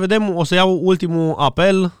 Deci, hai să vedem, o să iau ultimul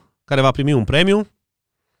apel care va primi un premiu.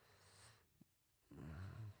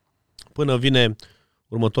 Până vine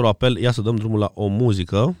următorul apel, ia să dăm drumul la o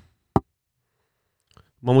muzică.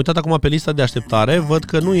 M-am uitat acum pe lista de așteptare, văd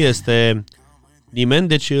că nu este nimeni,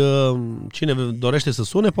 deci cine dorește să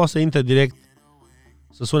sune poate să intre direct,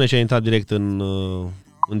 să sune și a intrat direct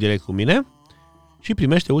în direct cu mine și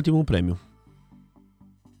primește ultimul premiu.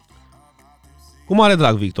 Cu mare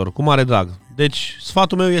drag, Victor, cu mare drag. Deci,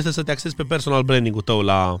 sfatul meu este să te axezi pe personal branding-ul tău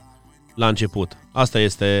la început. Asta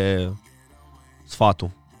este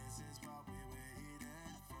sfatul.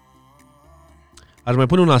 Aș mai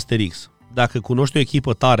pune un asterix. Dacă cunoști o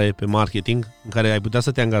echipă tare pe marketing în care ai putea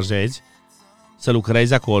să te angajezi, să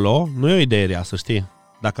lucrezi acolo, nu e o idee rea, să știi,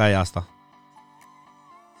 dacă ai asta.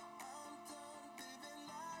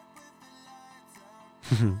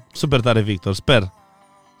 Super tare, Victor, sper.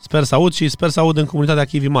 Sper să aud și sper să aud în comunitatea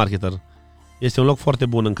Kiwi Marketer. Este un loc foarte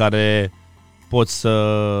bun în care poți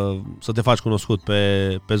să te faci cunoscut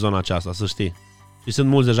pe zona aceasta, să știi. Și sunt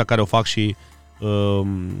mulți deja care o fac și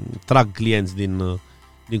trag clienți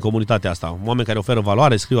din comunitatea asta. Oameni care oferă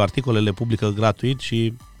valoare, scriu articole, le publică gratuit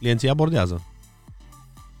și clienții abordează.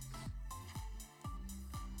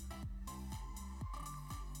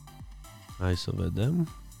 Hai să vedem.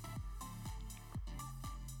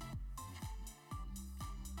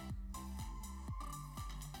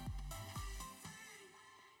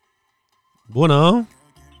 Bună!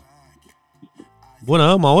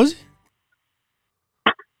 Bună, mă auzi?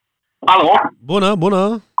 Alo?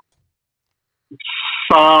 Bună!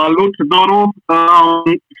 Salut, Doru!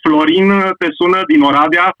 Florin te sună din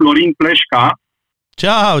Oradea, Florin Pleșca.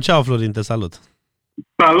 Ceau, Florin, te salut!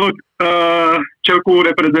 Salut! Cel cu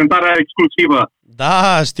reprezentarea exclusivă.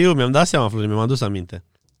 Da, știu, mi-am dat seama, Florin, mi-am adus aminte.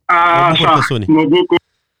 Așa, mă bucur.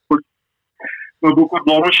 Mă bucur,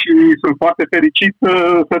 Doru, și sunt foarte fericit să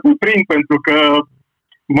te prind, pentru că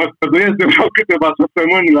mă străduiesc de vreo câteva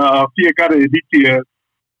săptămâni la fiecare ediție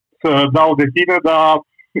să dau de tine, dar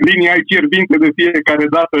linia e fierbinte de fiecare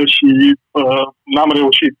dată și n-am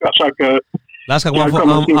reușit, așa că... Las că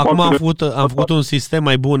acum am făcut un sistem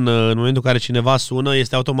mai bun. În momentul în care cineva sună,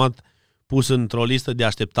 este automat pus într-o listă de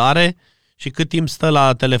așteptare și cât timp stă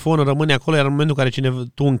la telefon, rămâne acolo, iar în momentul în care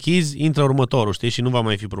tu închizi, intră următorul, știi? Și nu va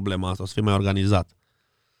mai fi problema asta, o să fie mai organizat.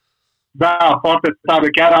 Da, foarte tare.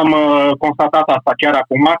 Chiar am constatat asta chiar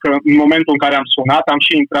acum, că în momentul în care am sunat,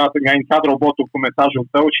 mi-a intrat robotul cu mesajul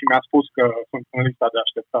tău și mi-a spus că sunt în lista de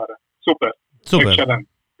așteptare. Super. Excelent.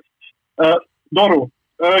 Doru,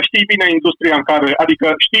 știi bine industria în care, adică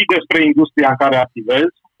știi despre industria în care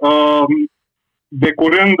activezi. De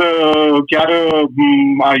curând chiar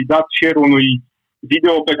ai dat share unui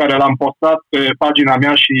video pe care l-am postat pe pagina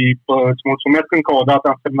mea și îți mulțumesc încă o dată,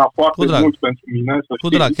 a însemnat foarte mult pentru mine. Cu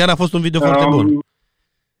drag, chiar a fost un video foarte bun.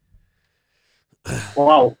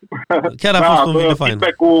 Wow! Chiar a fost un video fain.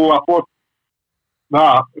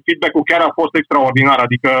 Feedback-ul chiar a fost extraordinar,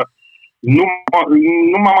 adică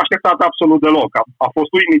nu m-am așteptat absolut deloc. A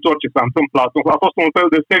fost uimitor ce s-a întâmplat. A fost un fel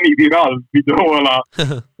de semi-viral video-ul ăla,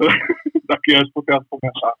 dacă i-aș putea spune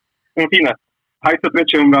așa. În fine, hai să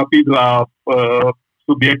trecem rapid la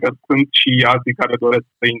subiect, că sunt și alții care doresc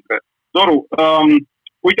să intre. Doru,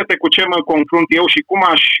 uite-te cu ce mă confrunt eu și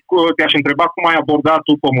te-aș întreba cum ai abordat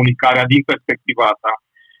tu comunicarea din perspectiva ta.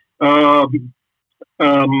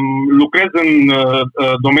 Lucrez în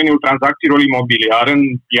domeniul tranzacțiilor imobiliare, în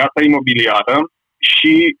piața imobiliară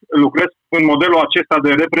și lucrez în modelul acesta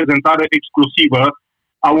de reprezentare exclusivă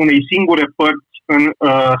a unei singure părți în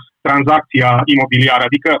tranzacția imobiliară.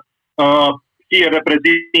 Adică fie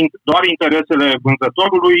reprezint doar interesele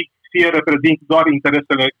vânzătorului, fie reprezint doar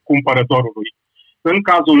interesele cumpărătorului. În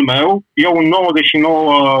cazul meu, eu în 99%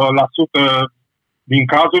 din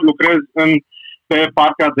cazuri lucrez pe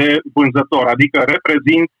partea de vânzător, adică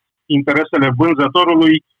reprezint interesele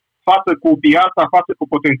vânzătorului față cu piața, față cu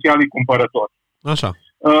potențialii cumpărători. Așa.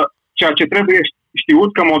 Ceea ce trebuie știut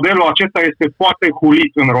că modelul acesta este foarte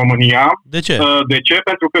hulit în România. De ce? De ce?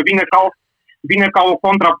 Pentru că vine ca o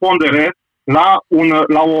contrapondere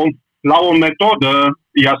la o metodă,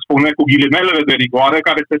 ea spune cu ghilimelele de rigoare,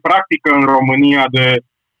 care se practică în România de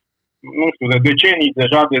decenii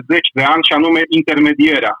deja, de 10 de ani, și anume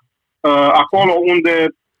intermedierea. Acolo unde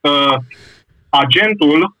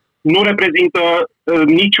agentul nu reprezintă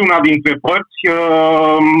niciuna dintre părți,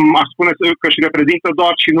 aș spune că își reprezintă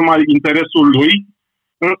doar și numai interesul lui,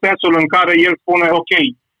 în sensul în care el spune, ok,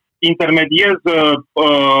 intermediez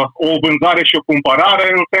o vânzare și o cumpărare,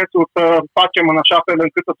 în sensul să facem în așa fel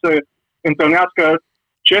încât să se întâlnească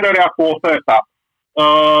cererea cu oferta.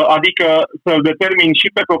 Adică să-l determin și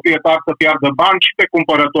pe proprietar să piardă bani și pe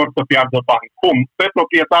cumpărător să piardă bani. Cum? Pe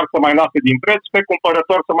proprietar să mai lase din preț, pe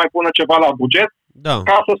cumpărător să mai pună ceva la buget,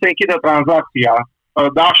 ca să se închidă tranzacția.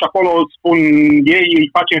 Da, și acolo spun ei,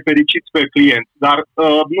 îi facem fericiți pe clienți, dar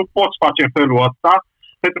nu poți face în felul ăsta,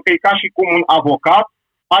 pentru că e ca și cum un avocat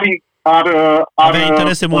avea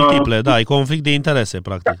interese multiple, e conflict de interese,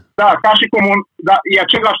 practic. E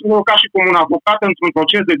același lucru ca și cum un avocat într-un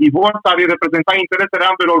proces de divorț ar reprezenta interesele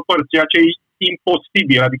ambelor părți, ceea ce e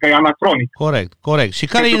imposibil, adică e anacronic. Corect. Și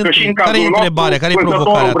care e întrebarea, care e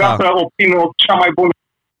provocarea ta? Vrea să obțină cea mai bună.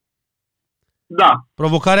 Da.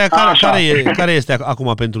 Provocarea care este acum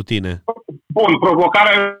pentru tine? Bun,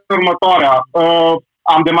 provocarea următoarea.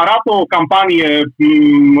 Am demarat o campanie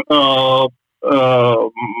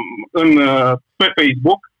pe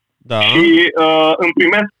Facebook, și îmi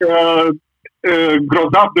primesc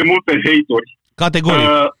grozav de multe hateri. Categoric.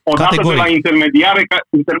 De la intermediare.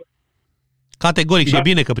 Categoric, și e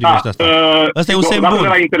bine că primești asta. Asta e un semn bun. De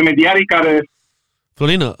la intermediarii care...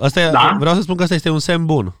 Florină, vreau să spun că asta este un semn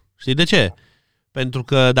bun. Știi de ce? Pentru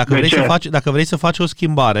că dacă vrei să faci o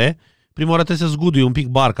schimbare, prima oară trebuie să zgudui un pic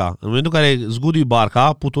barca. În momentul în care zgudui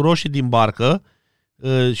barca, puturoșii din barcă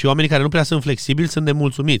și oamenii care nu prea sunt flexibili sunt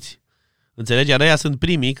nemulțumiți. Înțelegi? Iar ăia sunt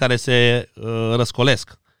primii care se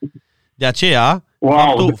răscolesc. De aceea,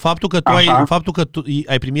 faptul că tu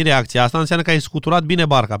ai primit reacția asta înseamnă că ai scuturat bine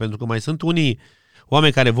barca, pentru că mai sunt unii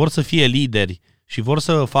oameni care vor să fie lideri și vor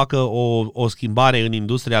să facă o schimbare în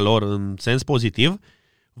industria lor în sens pozitiv,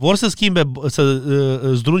 vor să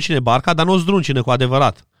zdruncine barca, dar nu o zdruncine cu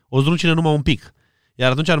adevărat. O zdruncine numai un pic.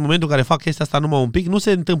 Iar atunci, în momentul în care fac chestia asta numai un pic, nu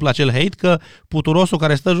se întâmplă acel hate că puturosul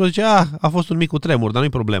care stă jos zice, a fost un mic cutremur, dar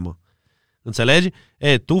nu-i problemă. Înțelegi?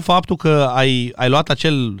 Tu, faptul că ai luat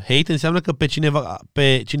acel hate înseamnă că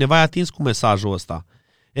pe cineva ai atins cu mesajul ăsta.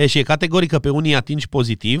 Și e categoric că pe unii atingi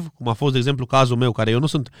pozitiv, cum a fost, de exemplu, cazul meu, care eu nu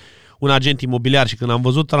sunt un agent imobiliar și când am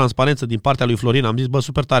văzut transparență din partea lui Florin, am zis, bă,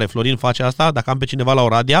 super tare, Florin face asta, dacă am pe cineva la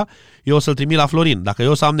Oradea, eu o să-l trimit la Florin. Dacă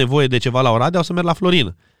eu o să am nevoie de ceva la Oradea, o să merg la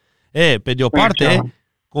Florin. Pe de o parte,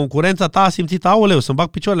 concurența ta a simțit, aoleu, să-mi bag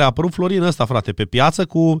picioarele, a apărut Florin ăsta, frate, pe piață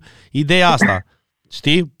cu ideea asta.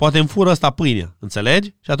 Știi? Poate îmi fură ăsta pâinea, înțelegi?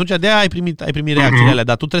 Și atunci de-aia ai primit reacțiile alea,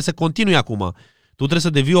 dar tu trebuie să continui acum. Tu trebuie să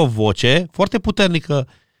devii o voce foarte puternică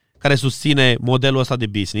care susține modelul ăsta de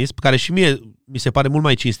business, care și mie mi se pare mult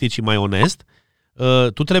mai cinstit și mai onest.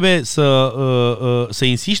 Tu trebuie să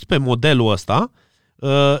insiști pe modelul ăsta,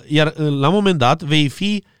 iar la un moment dat vei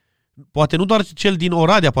fi, poate nu doar cel din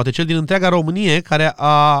Oradea, poate cel din întreaga Românie care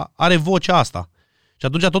are vocea asta. Și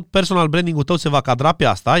atunci tot personal branding-ul tău se va cadra pe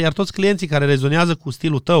asta, iar toți clienții care rezonează cu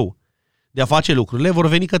stilul tău de a face lucrurile vor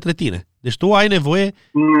veni către tine. Deci tu ai nevoie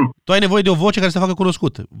de o voce care să te facă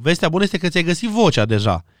cunoscut. Vestea bună este că ți-ai găsit vocea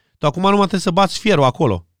deja. Tu acum numai trebuie să bați fierul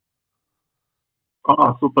acolo.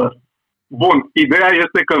 Super. Bun. Ideea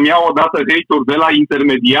este că îmi iau odată hate-uri de la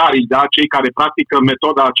intermediarii, da, cei care practică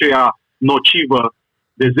metoda aceea nocivă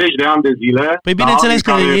de zeci de ani de zile. Păi bineînțeles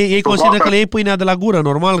că ei consideră că le iei pâinea de la gură.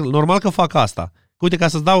 Normal că fac asta. Uite, ca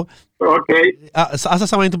să-ți dau... Okay. Asta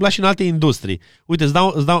s-a mai întâmplat și în alte industrii. Uite,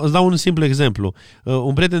 îți dau un simplu exemplu.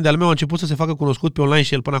 Un prieten de-al meu a început să se facă cunoscut pe online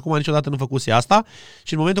și el până acum niciodată nu făcuse asta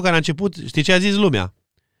și în momentul în care a început, știi ce a zis lumea?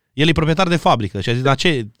 El e proprietar de fabrică și a zis, dar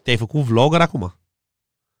ce, te-ai făcut vlogger acum?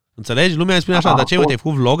 Înțelegi? Lumea îmi spune așa, dar ce, te-ai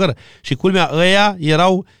făcut vlogger? Și culmea, ăia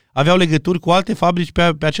aveau legături cu alte fabrici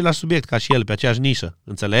pe același subiect ca și el, pe aceeași nișă.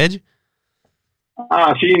 Înțelegi?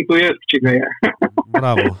 Și intuiesc cine e.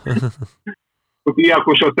 Bravo. Cutia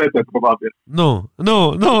cu șosete, probabil. Nu.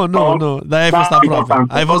 Dar ai fost aproape.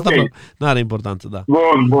 Ai fost aproape. N-are importanță, da.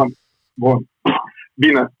 Bun.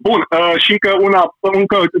 Bine. Bun. Și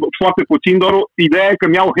încă foarte puțin, doar ideea e că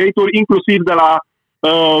mi-au hate-uri inclusiv de la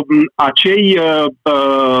acei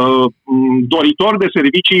doritori de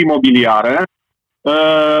servicii imobiliare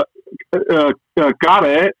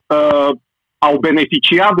care au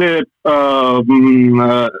beneficiat de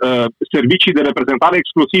servicii de reprezentare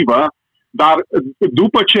exclusivă, dar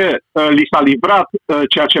după ce li s-a livrat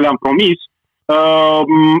ceea ce le-am promis,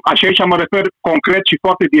 și aici mă refer concret și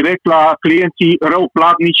foarte direct la clienții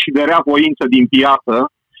răuplatnici și de rea voință din piață,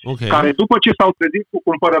 care după ce s-au trezit cu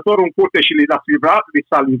cumpărătorul în curte și li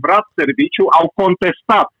s-a livrat serviciu, au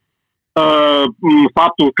contestat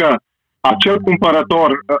faptul că acel cumpărător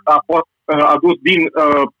a fost adus din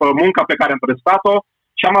munca pe care am prestat-o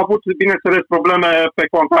și am avut, bineînțeles, probleme pe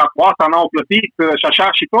contract cu asta, n-au plătit și așa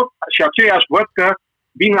și tot. Și aceiași văd că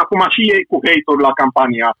vin acum și ei cu hate-uri la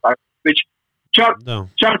campania asta. Deci,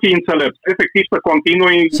 ce-ar fi înțelept? Efectiv să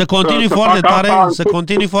continui să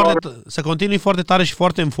continui foarte tare și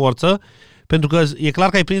foarte în forță, pentru că e clar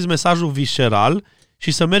că ai prins mesajul visceral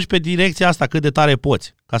și să mergi pe direcția asta cât de tare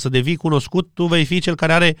poți. Ca să devii cunoscut, tu vei fi cel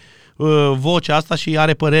care are vocea asta și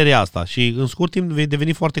are părerea asta și în scurt timp vei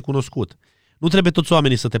deveni foarte cunoscut. Nu trebuie toți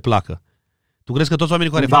oamenii să te placă. Tu crezi că toți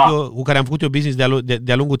oamenii cu care am făcut eu business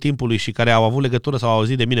de-a lungul timpului și care au avut legătură sau au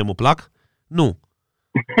auzit de mine mă plac? Nu.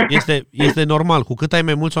 Este normal. Cu cât ai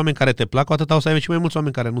mai mulți oameni care te plac, cu atât o să ai și mai mulți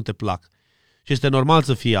oameni care nu te plac. Și este normal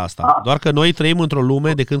să fie asta. Doar că noi trăim într-o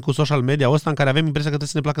lume, de când cu social media ăsta, în care avem impresia că trebuie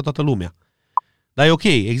să ne placă toată lumea. Dar e ok.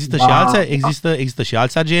 Există și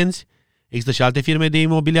alți agenți, există și alte firme de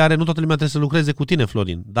imobiliare. Nu toată lumea trebuie să lucreze cu tine,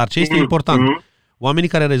 Florin. Dar ce este important? Oamenii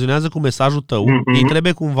care rezonează cu mesajul tău, ei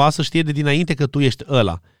trebuie cumva să știe de dinainte că tu ești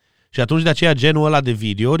ăla. Și atunci de aceea genul ăla de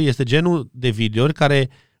videouri este genul de videouri care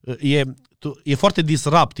e foarte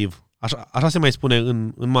disruptiv. Așa se mai spune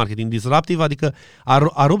în marketing. Disruptiv, adică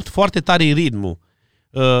a rupt foarte tare ritmul.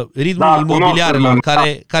 Ritmul imobiliarelor,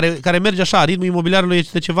 care merge așa. Ritmul imobiliarelor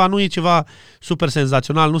este ceva, nu e ceva super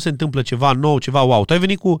senzațional, nu se întâmplă ceva nou, ceva wow. Tu ai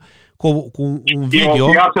venit cu un video...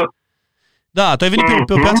 Da, tu ai venit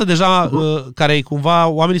pe o piață deja care cumva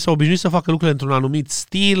oamenii s-au obișnuit să facă lucrurile într-un anumit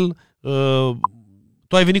stil.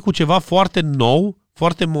 Tu ai venit cu ceva foarte nou,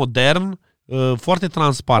 foarte modern, foarte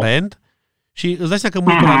transparent și îți dai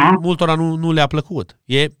seama că multora nu le-a plăcut.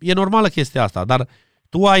 E normală chestia asta, dar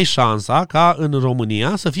tu ai șansa ca în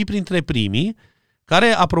România să fii printre primii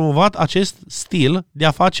care a promovat acest stil de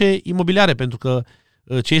a face imobiliare, pentru că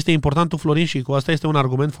ce este important tu, Florin, și cu asta este un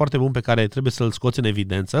argument foarte bun pe care trebuie să-l scoți în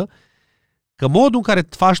evidență, că modul în care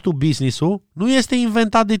faci tu business-ul nu este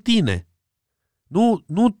inventat de tine.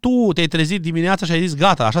 Nu tu te-ai trezit dimineața și ai zis,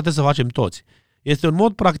 gata, așa trebuie să facem toți. Este un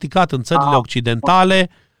mod practicat în țările occidentale,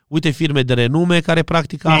 uite firme de renume care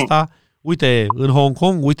practică asta, uite în Hong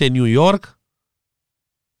Kong, uite în New York.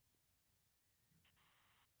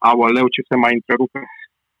 Aoleu, ce se mai întrerupe.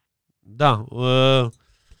 Da,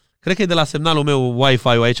 cred că e de la semnalul meu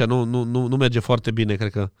Wi-Fi-ul aici, nu merge foarte bine,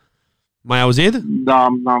 cred că. M-ai auzit? Da,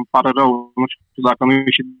 îmi pare rău. Nu știu dacă nu e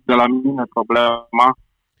și de la mine problema.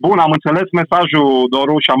 Bun, am înțeles mesajul,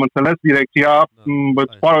 Doru, și am înțeles direcția.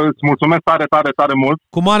 Îți mulțumesc tare, tare, tare mult.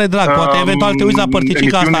 Cu mare drag. Poate eventual te uiți la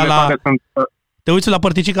părticica asta Te uiți la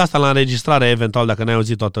părticica asta la înregistrare, eventual, dacă n-ai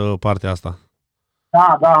auzit toată partea asta.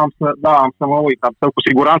 Da, am să mă uit. Cu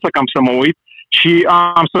siguranță că am să mă uit. Și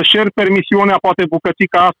am să share permisiunea, poate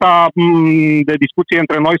bucățica asta de discuție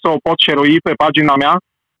între noi, să o pot share-ui pe pagina mea.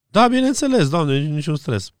 Da, bineînțeles, doamne, niciun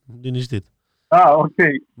stres. Liniștit. Da, ok.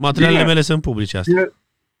 Materialele mele sunt publice astea. Bine.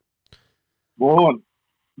 Bun.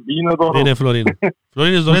 Bine, Doru. Bine, Florin.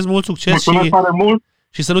 Florin, îți doresc mult succes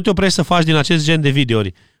și să nu te oprești să faci din acest gen de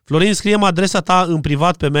videouri. Florin, scrie-mi adresa ta în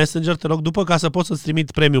privat pe Messenger, te rog, după, ca să pot să-ți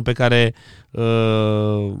trimit premiul pe care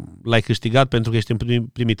l-ai câștigat, pentru că ești în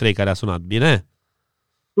primii 3 care a sunat. Bine?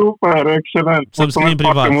 Super, excelent. Să-mi scrii în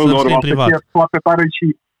privat. Foarte tare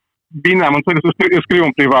și bine, am înțeles, scriu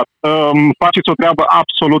în privat. Faceți o treabă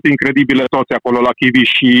absolut incredibilă toți acolo la Kiwi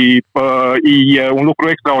și e un lucru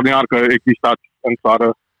extraordinar că existați în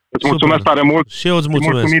țară. Îți mulțumesc tare mult. Și eu îți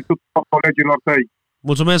mulțumesc. Mulțumim tuturor colegilor tăi.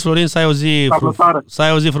 Mulțumesc, Florin, să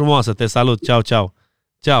ai o zi frumoasă. Te salut. Ceau, ceau.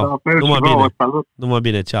 Ceau. Numai bine. Numai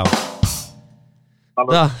bine, ceau.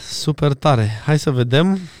 Salut. Da, super tare. Hai să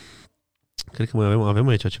vedem. Cred că mai avem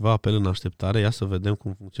aici ceva apel în așteptare. Ia să vedem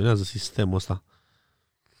cum funcționează sistemul ăsta.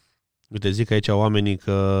 Uite, zic aici oamenii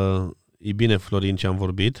că e bine, Florin, ce am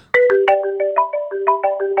vorbit.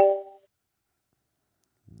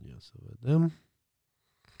 Ia să vedem.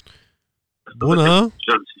 Bună!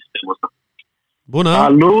 Bună!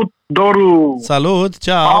 Salut, Doru! Salut,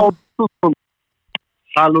 ceau! Paul,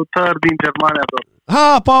 salutări din Germania,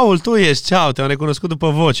 Doru! Paul, tu ești, ceau, te-am recunoscut după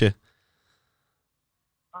voce.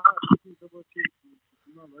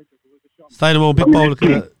 Stai numai un pic, Paul,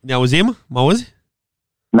 că ne auzim? Mă auzi?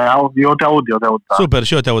 Eu te aud, da. Super,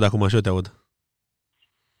 și eu te aud acum, și eu te aud.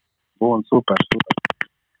 Bun, super.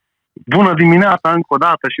 Bună dimineața încă o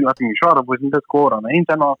dată și la Timișoara, voi sunteți cu o oră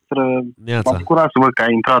înaintea noastră. M-am bucurat să văd că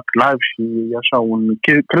ai intrat live și e așa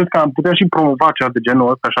cred că am putea și promova ceva de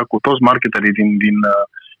genul ăsta așa cu toți marketerii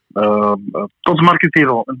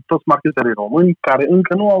toți marketerii români care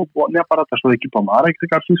încă nu au neapărat așa o echipă mare. Cred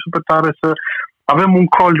că ar fi super tare să avem un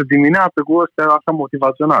call de dimineață cu ăstea așa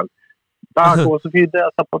motivațional. Dacă o să fie ideea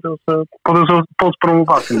asta, poate să poți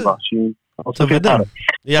promova ceva și o să vedem.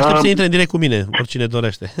 Îi aștept să intre în direct cu mine, oricine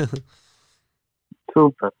dorește.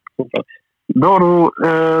 Super. Doru,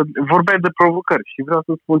 vorbeai de provocări și vreau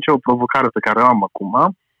să spun ce o provocare pe care o am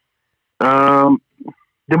acum.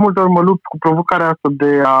 De multe ori mă lupt cu provocarea asta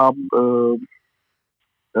de a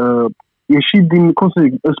ieși din, cum să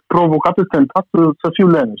zic, îți provocat, îți tentat să fiu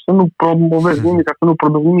leneș, să nu promovez nimic, să nu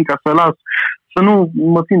produc nimic, să las, să nu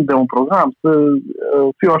mă țin de un program, să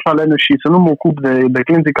fiu așa leneș și să nu mă ocup de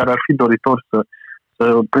clienții care ar fi doritori să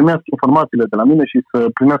primească informațiile de la mine și să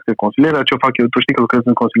primească consilierea, ce fac eu, tu știi că lucrez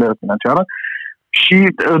în consilierea financiară și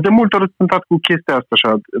de multe ori sunt cu chestia asta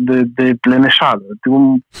așa, de leneșală, de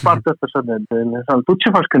partea asta așa de leneșală. Tu ce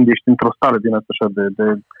faci când ești într-o stare din asta așa de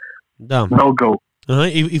no-go?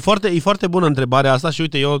 E foarte bună întrebarea asta și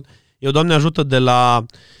uite, eu Doamne ajută, de la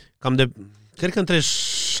cred că între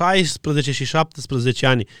 16 și 17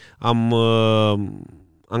 ani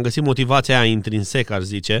am găsit motivația aia intrinsecă, aș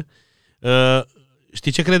zice.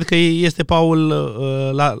 Știi ce cred că este, Paul,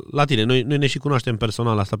 la tine? Noi ne și cunoaștem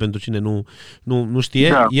personal, asta pentru cine nu știe.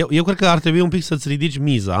 Da. Eu cred că ar trebui un pic să-ți ridici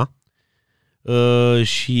miza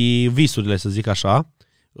și visurile, să zic așa.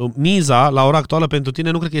 Miza, la ora actuală, pentru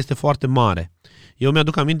tine nu cred că este foarte mare. Eu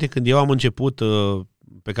mi-aduc aminte când eu am început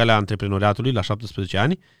pe calea antreprenoriatului, la 17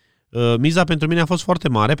 ani, miza pentru mine a fost foarte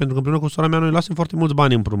mare, pentru că împreună cu sora mea noi luasem foarte mulți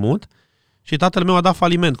bani împrumut și tatăl meu a dat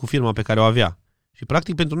faliment cu firma pe care o avea. Și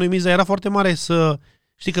practic pentru noi miza era foarte mare să...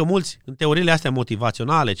 Știi că mulți, în teoriile astea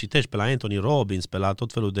motivaționale, citești pe la Anthony Robbins, pe la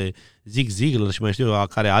tot felul de Zig Ziglar și mai știu eu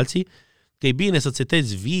care alții, că e bine să-ți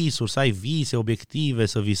setezi visuri, să ai vise, obiective,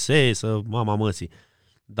 să visezi, să mama măsii.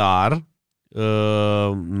 Dar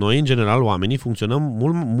noi, în general, oamenii, funcționăm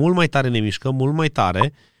mult mai tare, ne mișcăm mult mai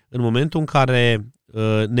tare în momentul în care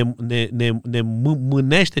ne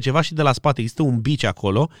mânește ceva și de la spate. Există un bici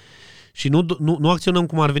acolo și nu acționăm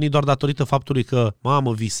cum ar veni doar datorită faptului că,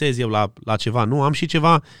 mamă, visez eu la ceva. Nu, am și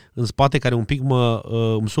ceva în spate care un pic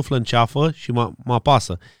îmi suflă în ceafă și mă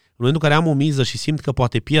apasă. În momentul în care am o miză și simt că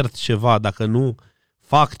poate pierd ceva dacă nu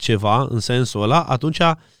fac ceva în sensul ăla, atunci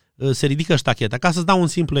se ridică ștacheta. Ca să-ți dau un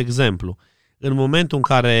simplu exemplu. În momentul în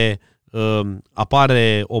care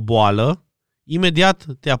apare o boală, imediat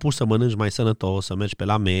te apuci să mănânci mai sănătos, să mergi pe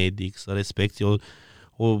la medic, să respecti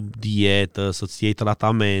o dietă, să-ți iei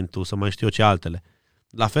tratamentul, să mai știu eu ce altele.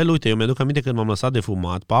 La fel, uite, eu mi-aduc aminte când m-am lăsat de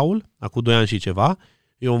fumat, Paul, acum 2 ani și ceva,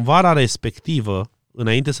 eu în vara respectivă,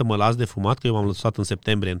 înainte să mă las de fumat, că eu m-am lăsat în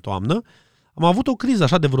septembrie, în toamnă, am avut o criză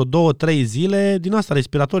așa de vreo 2-3 zile din asta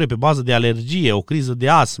respiratorie pe bază de alergie, o criză de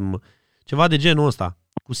astm, ceva de genul ăsta.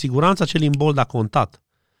 Cu siguranță acel imbold a contat.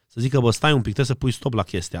 Să zic că, bă, stai un pic, trebuie să pui stop la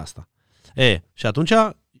chestia asta. Și atunci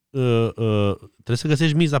trebuie să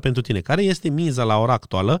găsești miza pentru tine. Care este miza la ora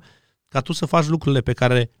actuală ca tu să faci lucrurile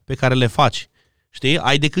pe care le faci? Știi?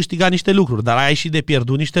 Ai de câștigat niște lucruri, dar ai și de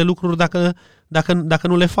pierdut niște lucruri dacă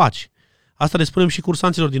nu le faci. Asta le spunem și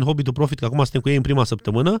cursanților din Hobby to Profit, că acum suntem cu ei în prima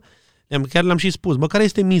săptămână. Chiar le-am și spus, bă, care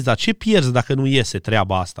este miza? Ce pierzi dacă nu iese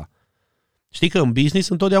treaba asta? Știi că în business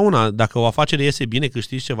întotdeauna, dacă o afacere iese bine,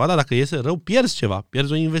 câștigi ceva, dar dacă iese rău, pierzi ceva.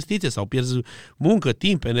 Pierzi o investiție sau pierzi muncă,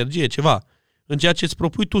 timp, energie, ceva. În ceea ce îți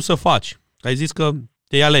propui tu să faci. Ai zis că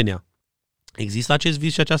te ia lenea. Există acest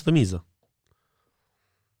vis și această miză?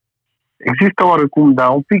 Există oarecum, dar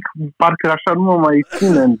un pic, parcă așa nu mă mai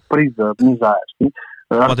ține în priză miza aia, știi?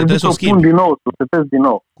 Poate trebuie să o schimbi. Pun din nou, să o setez din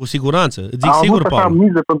nou. Cu siguranță. Îți zic sigur, Paul. Am avut așa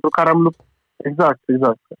mize pentru care am luptat. Exact.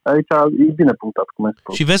 Aici e bine punctat, cum ai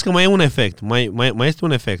spus. Și vezi că mai e un efect. Mai este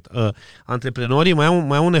un efect. Antreprenorii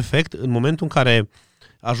mai au un efect în momentul în care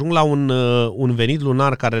ajung la un venit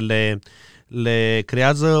lunar care le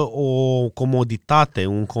creează o comoditate,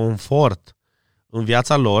 un confort în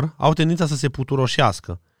viața lor, au tendința să se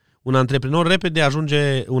puturoșească. Un antreprenor repede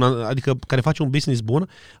ajunge, adică care face un business bun,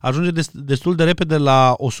 ajunge destul de repede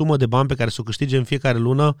la o sumă de bani pe care să o câștige în fiecare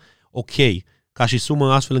lună, ok, ca și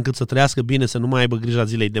sumă astfel încât să trăiască bine, să nu mai aibă grija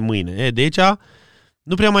zilei de mâine. De aici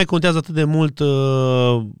nu prea mai contează atât de mult,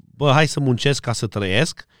 bă, hai să muncesc ca să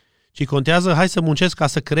trăiesc, ci contează, hai să muncesc ca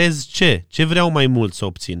să creez ce vreau mai mult să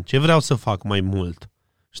obțin, ce vreau să fac mai mult.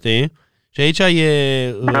 Știi? Și aici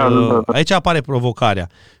aici apare provocarea,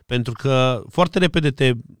 pentru că foarte repede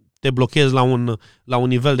te blochezi la un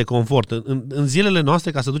nivel de confort. În zilele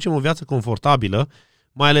noastre, ca să ducem o viață confortabilă,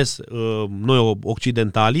 mai ales noi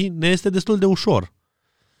occidentalii, ne este destul de ușor.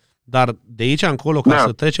 Dar de aici încolo, ca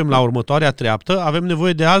să trecem la următoarea treaptă, avem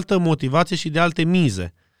nevoie de altă motivație și de alte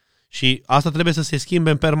mize. Și asta trebuie să se schimbe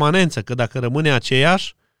în permanență, că dacă rămâne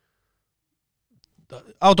aceeași,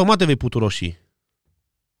 automat te vei puturoși.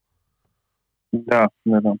 Da.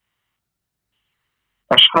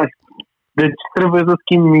 Așa. Deci trebuie să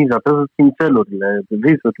schimb miza, trebuie să schimb țelurile,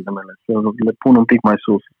 visurile mele, să le pun un pic mai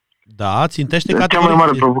sus. Da, țintește cea mai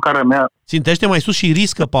mare provocare a mea. Țintește mai sus și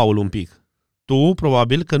riscă, Paul, un pic. Tu,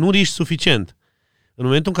 probabil, că nu riști suficient. În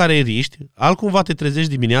momentul în care riști, altcumva te trezești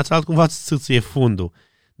dimineața, altcumva să-ți e fundul.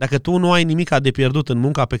 Dacă tu nu ai nimica de pierdut în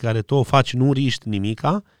munca pe care tu o faci, nu riști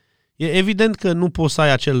nimica, e evident că nu poți să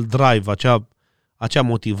ai acel drive, acea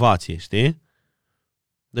motivație, știi?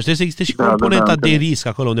 Deci trebuie să existe și componenta de risc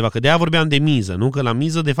acolo undeva, că de-aia vorbeam de miză, nu? Că la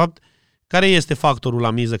miză, de fapt, care este factorul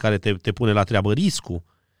la miză care te pune la treabă? Riscul.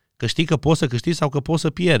 Că știi că poți să câștigi sau că poți să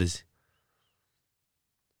pierzi.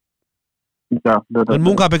 Da. În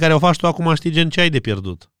munca pe care o faci tu acum, știi, gen, ce ai de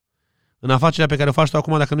pierdut? În afacerea pe care o faci tu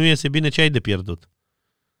acum, dacă nu iese bine, ce ai de pierdut?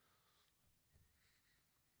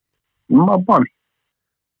 Numai bani.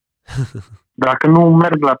 Dacă nu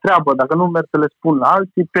merg la treabă, dacă nu merg să le spun la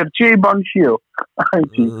alții, pierd cei bani și eu.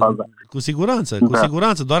 Aici e faza. Cu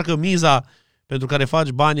siguranță, doar că miza pentru care faci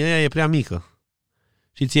banii ăia e prea mică.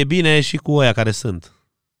 Și ți-e bine și cu ăia care sunt.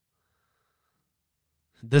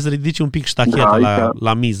 Trebuie să ridici un pic ștacheta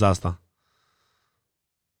la miza asta.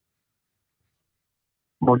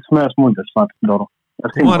 Mulțumesc mult de sfat, Doru.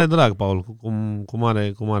 Cu mare drag, Paul. Cu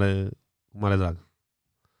mare drag.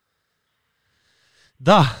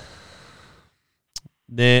 Da.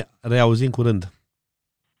 Ne reauzim curând.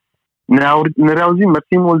 Ne reauzim,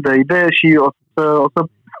 mersi mult de idee și o să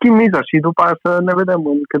schimb miza și după aia să ne vedem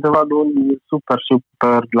în câteva luni super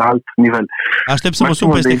la alt nivel. Aștept să mă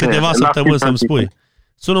sun peste câteva săptămâni să-mi spui.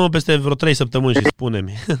 Sună-mă peste vreo 3 săptămâni și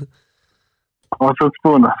spune-mi. O să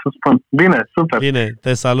spun. Bine, super. Bine,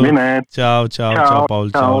 te salut. Bine. Ciao,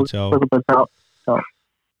 Paul. Ciao.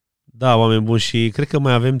 Da, oameni buni, și cred că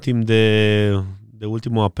mai avem timp de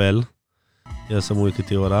ultimul apel. Ia să mă uit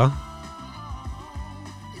câte e ora.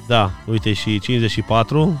 Da, uite, și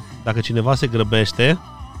 54. Dacă cineva se grăbește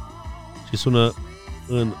și sună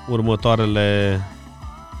în următoarele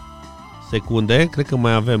secunde, cred că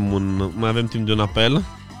mai avem timp de un apel.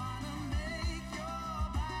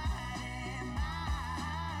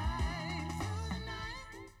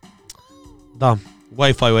 Da,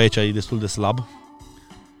 Wi-Fi-ul aici e destul de slab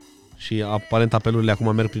și aparent apelurile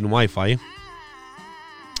acum merg prin Wi-Fi.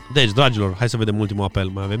 Deci, dragilor, hai să vedem ultimul apel.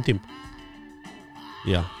 Mai avem timp?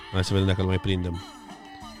 Ia, hai să vedem dacă îl mai prindem.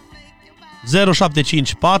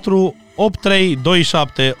 0754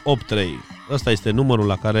 832783. Ăsta este numărul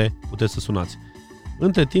la care puteți să sunați.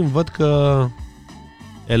 Între timp văd că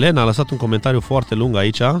Elena a lăsat un comentariu foarte lung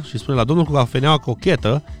aici și spune: la domnul cu cafeneaua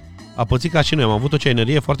cochetă a pățit ca și noi. Am avut o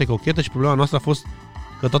ceainerie foarte cochetă și problema noastră a fost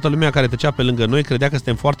că toată lumea care trecea pe lângă noi credea că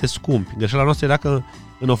suntem foarte scumpi. Greșeala noastră era că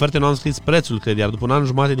în oferte nu am scris prețul, cred, iar după un an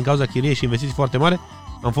jumate din cauza chiriei și investiții foarte mari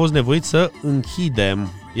am fost nevoiți să închidem,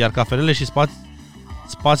 iar cafenele și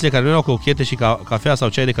spațiile care nu erau cochete și cafea sau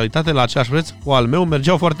ceai de calitate la același preț cu al meu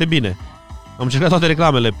mergeau foarte bine. Am încercat toate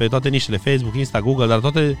reclamele pe toate nișele, Facebook, Insta, Google, dar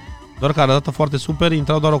toate doar că arătată foarte super,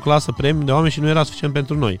 intrau doar o clasă premium de oameni și nu era suficient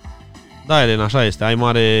pentru noi. Da, Elena, așa este, ai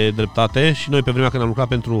mare dreptate și noi pe vremea când am lucrat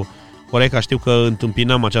pentru Horeca știu că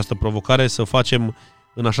întâmpinăm această provocare să facem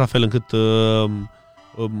în așa fel încât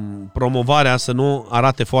promovarea să nu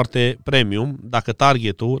arate foarte premium dacă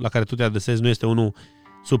targetul la care tu te adresezi nu este unul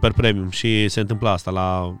super premium și se întâmplă asta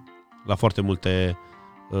la foarte multe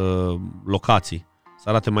locații. Să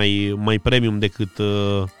arate mai premium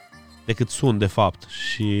decât sunt de fapt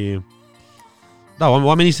și da,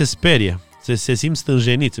 oamenii se sperie, se simt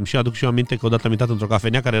stânjeniți. Îmi și aduc și eu aminte că odată am intrat într-o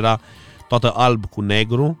cafenea care era toată alb cu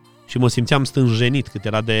negru și mă simțeam stânjenit cât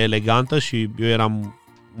era de elegantă și eu eram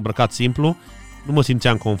îmbrăcat simplu. Nu mă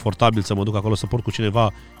simțeam confortabil să mă duc acolo să port cu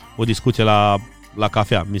cineva o discuție la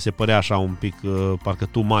cafea. Mi se părea așa un pic parcă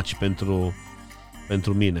too much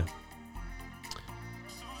pentru mine.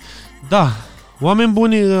 Da, oameni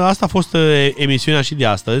buni, asta a fost emisiunea și de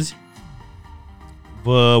astăzi.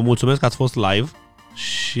 Vă mulțumesc că ați fost live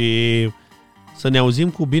și să ne auzim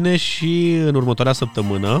cu bine și în următoarea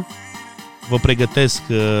săptămână. Vă pregătesc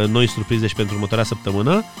noi surprize și pentru următoarea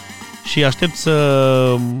săptămână și aștept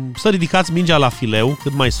să ridicați mingea la fileu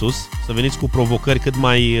cât mai sus, să veniți cu provocări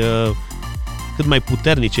cât mai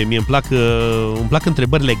puternice. Mie îmi plac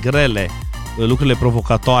întrebările grele, lucrurile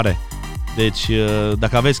provocatoare. Deci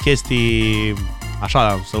dacă aveți chestii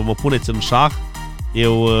așa, să mă puneți în șah,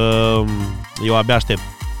 eu abia aștept.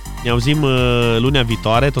 Ne auzim lunea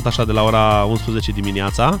viitoare, tot așa de la ora 11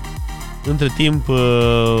 dimineața. Între timp,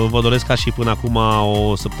 vă doresc ca și până acum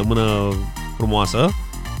o săptămână frumoasă,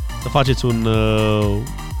 să faceți un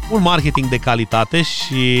marketing de calitate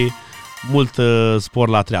și mult spor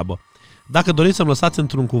la treabă. Dacă doriți să-mi lăsați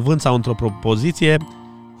într-un cuvânt sau într-o propoziție,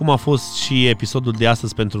 cum a fost și episodul de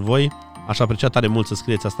astăzi pentru voi, aș aprecia tare mult să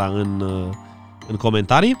scrieți asta în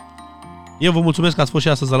comentarii. Eu vă mulțumesc că ați fost și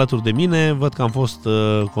astăzi alături de mine, văd că am fost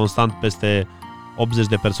constant peste 80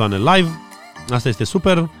 de persoane live, asta este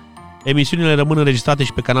super. Emisiunile rămân înregistrate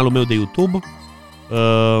și pe canalul meu de YouTube.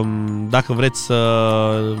 Dacă vreți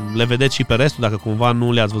să le vedeți și pe restul, dacă cumva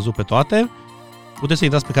nu le-ați văzut pe toate, puteți să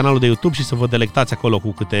intrați pe canalul de YouTube și să vă delectați acolo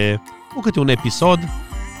cu câte un episod,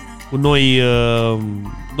 cu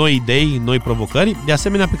noi idei, noi provocări. De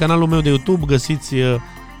asemenea, pe canalul meu de YouTube găsiți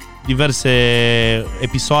diverse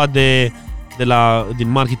episoade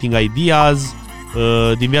din Marketing Ideas,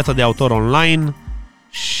 din viața de autor online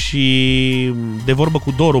și De vorbă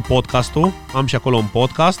cu Doru podcastul. Am și acolo un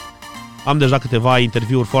podcast. Am deja câteva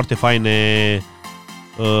interviuri foarte faine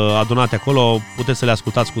adunate acolo. Puteți să le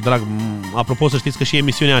ascultați cu drag. Apropo, să știți că și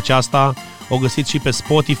emisiunea aceasta o găsiți și pe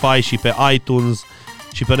Spotify și pe iTunes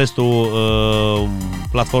și pe restul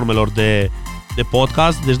platformelor de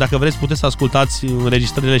podcast. Deci dacă vreți puteți să ascultați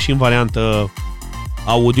înregistrările și în variantă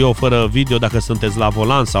audio fără video dacă sunteți la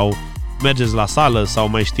volan sau mergeți la sală sau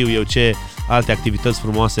mai știu eu ce alte activități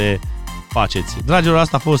frumoase faceți. Dragilor,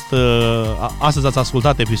 asta a fost astăzi ați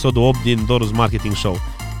ascultat episodul 8 din Dorus Marketing Show.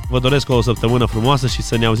 Vă doresc o săptămână frumoasă și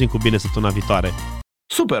să ne auzim cu bine săptămâna viitoare.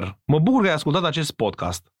 Super! Mă bucur că ai ascultat acest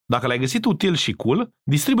podcast. Dacă l-ai găsit util și cool,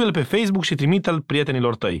 distribuie-l pe Facebook și trimite-l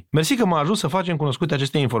prietenilor tăi. Mersi că m-a ajutat să facem cunoscute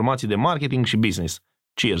aceste informații de marketing și business.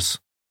 Cheers!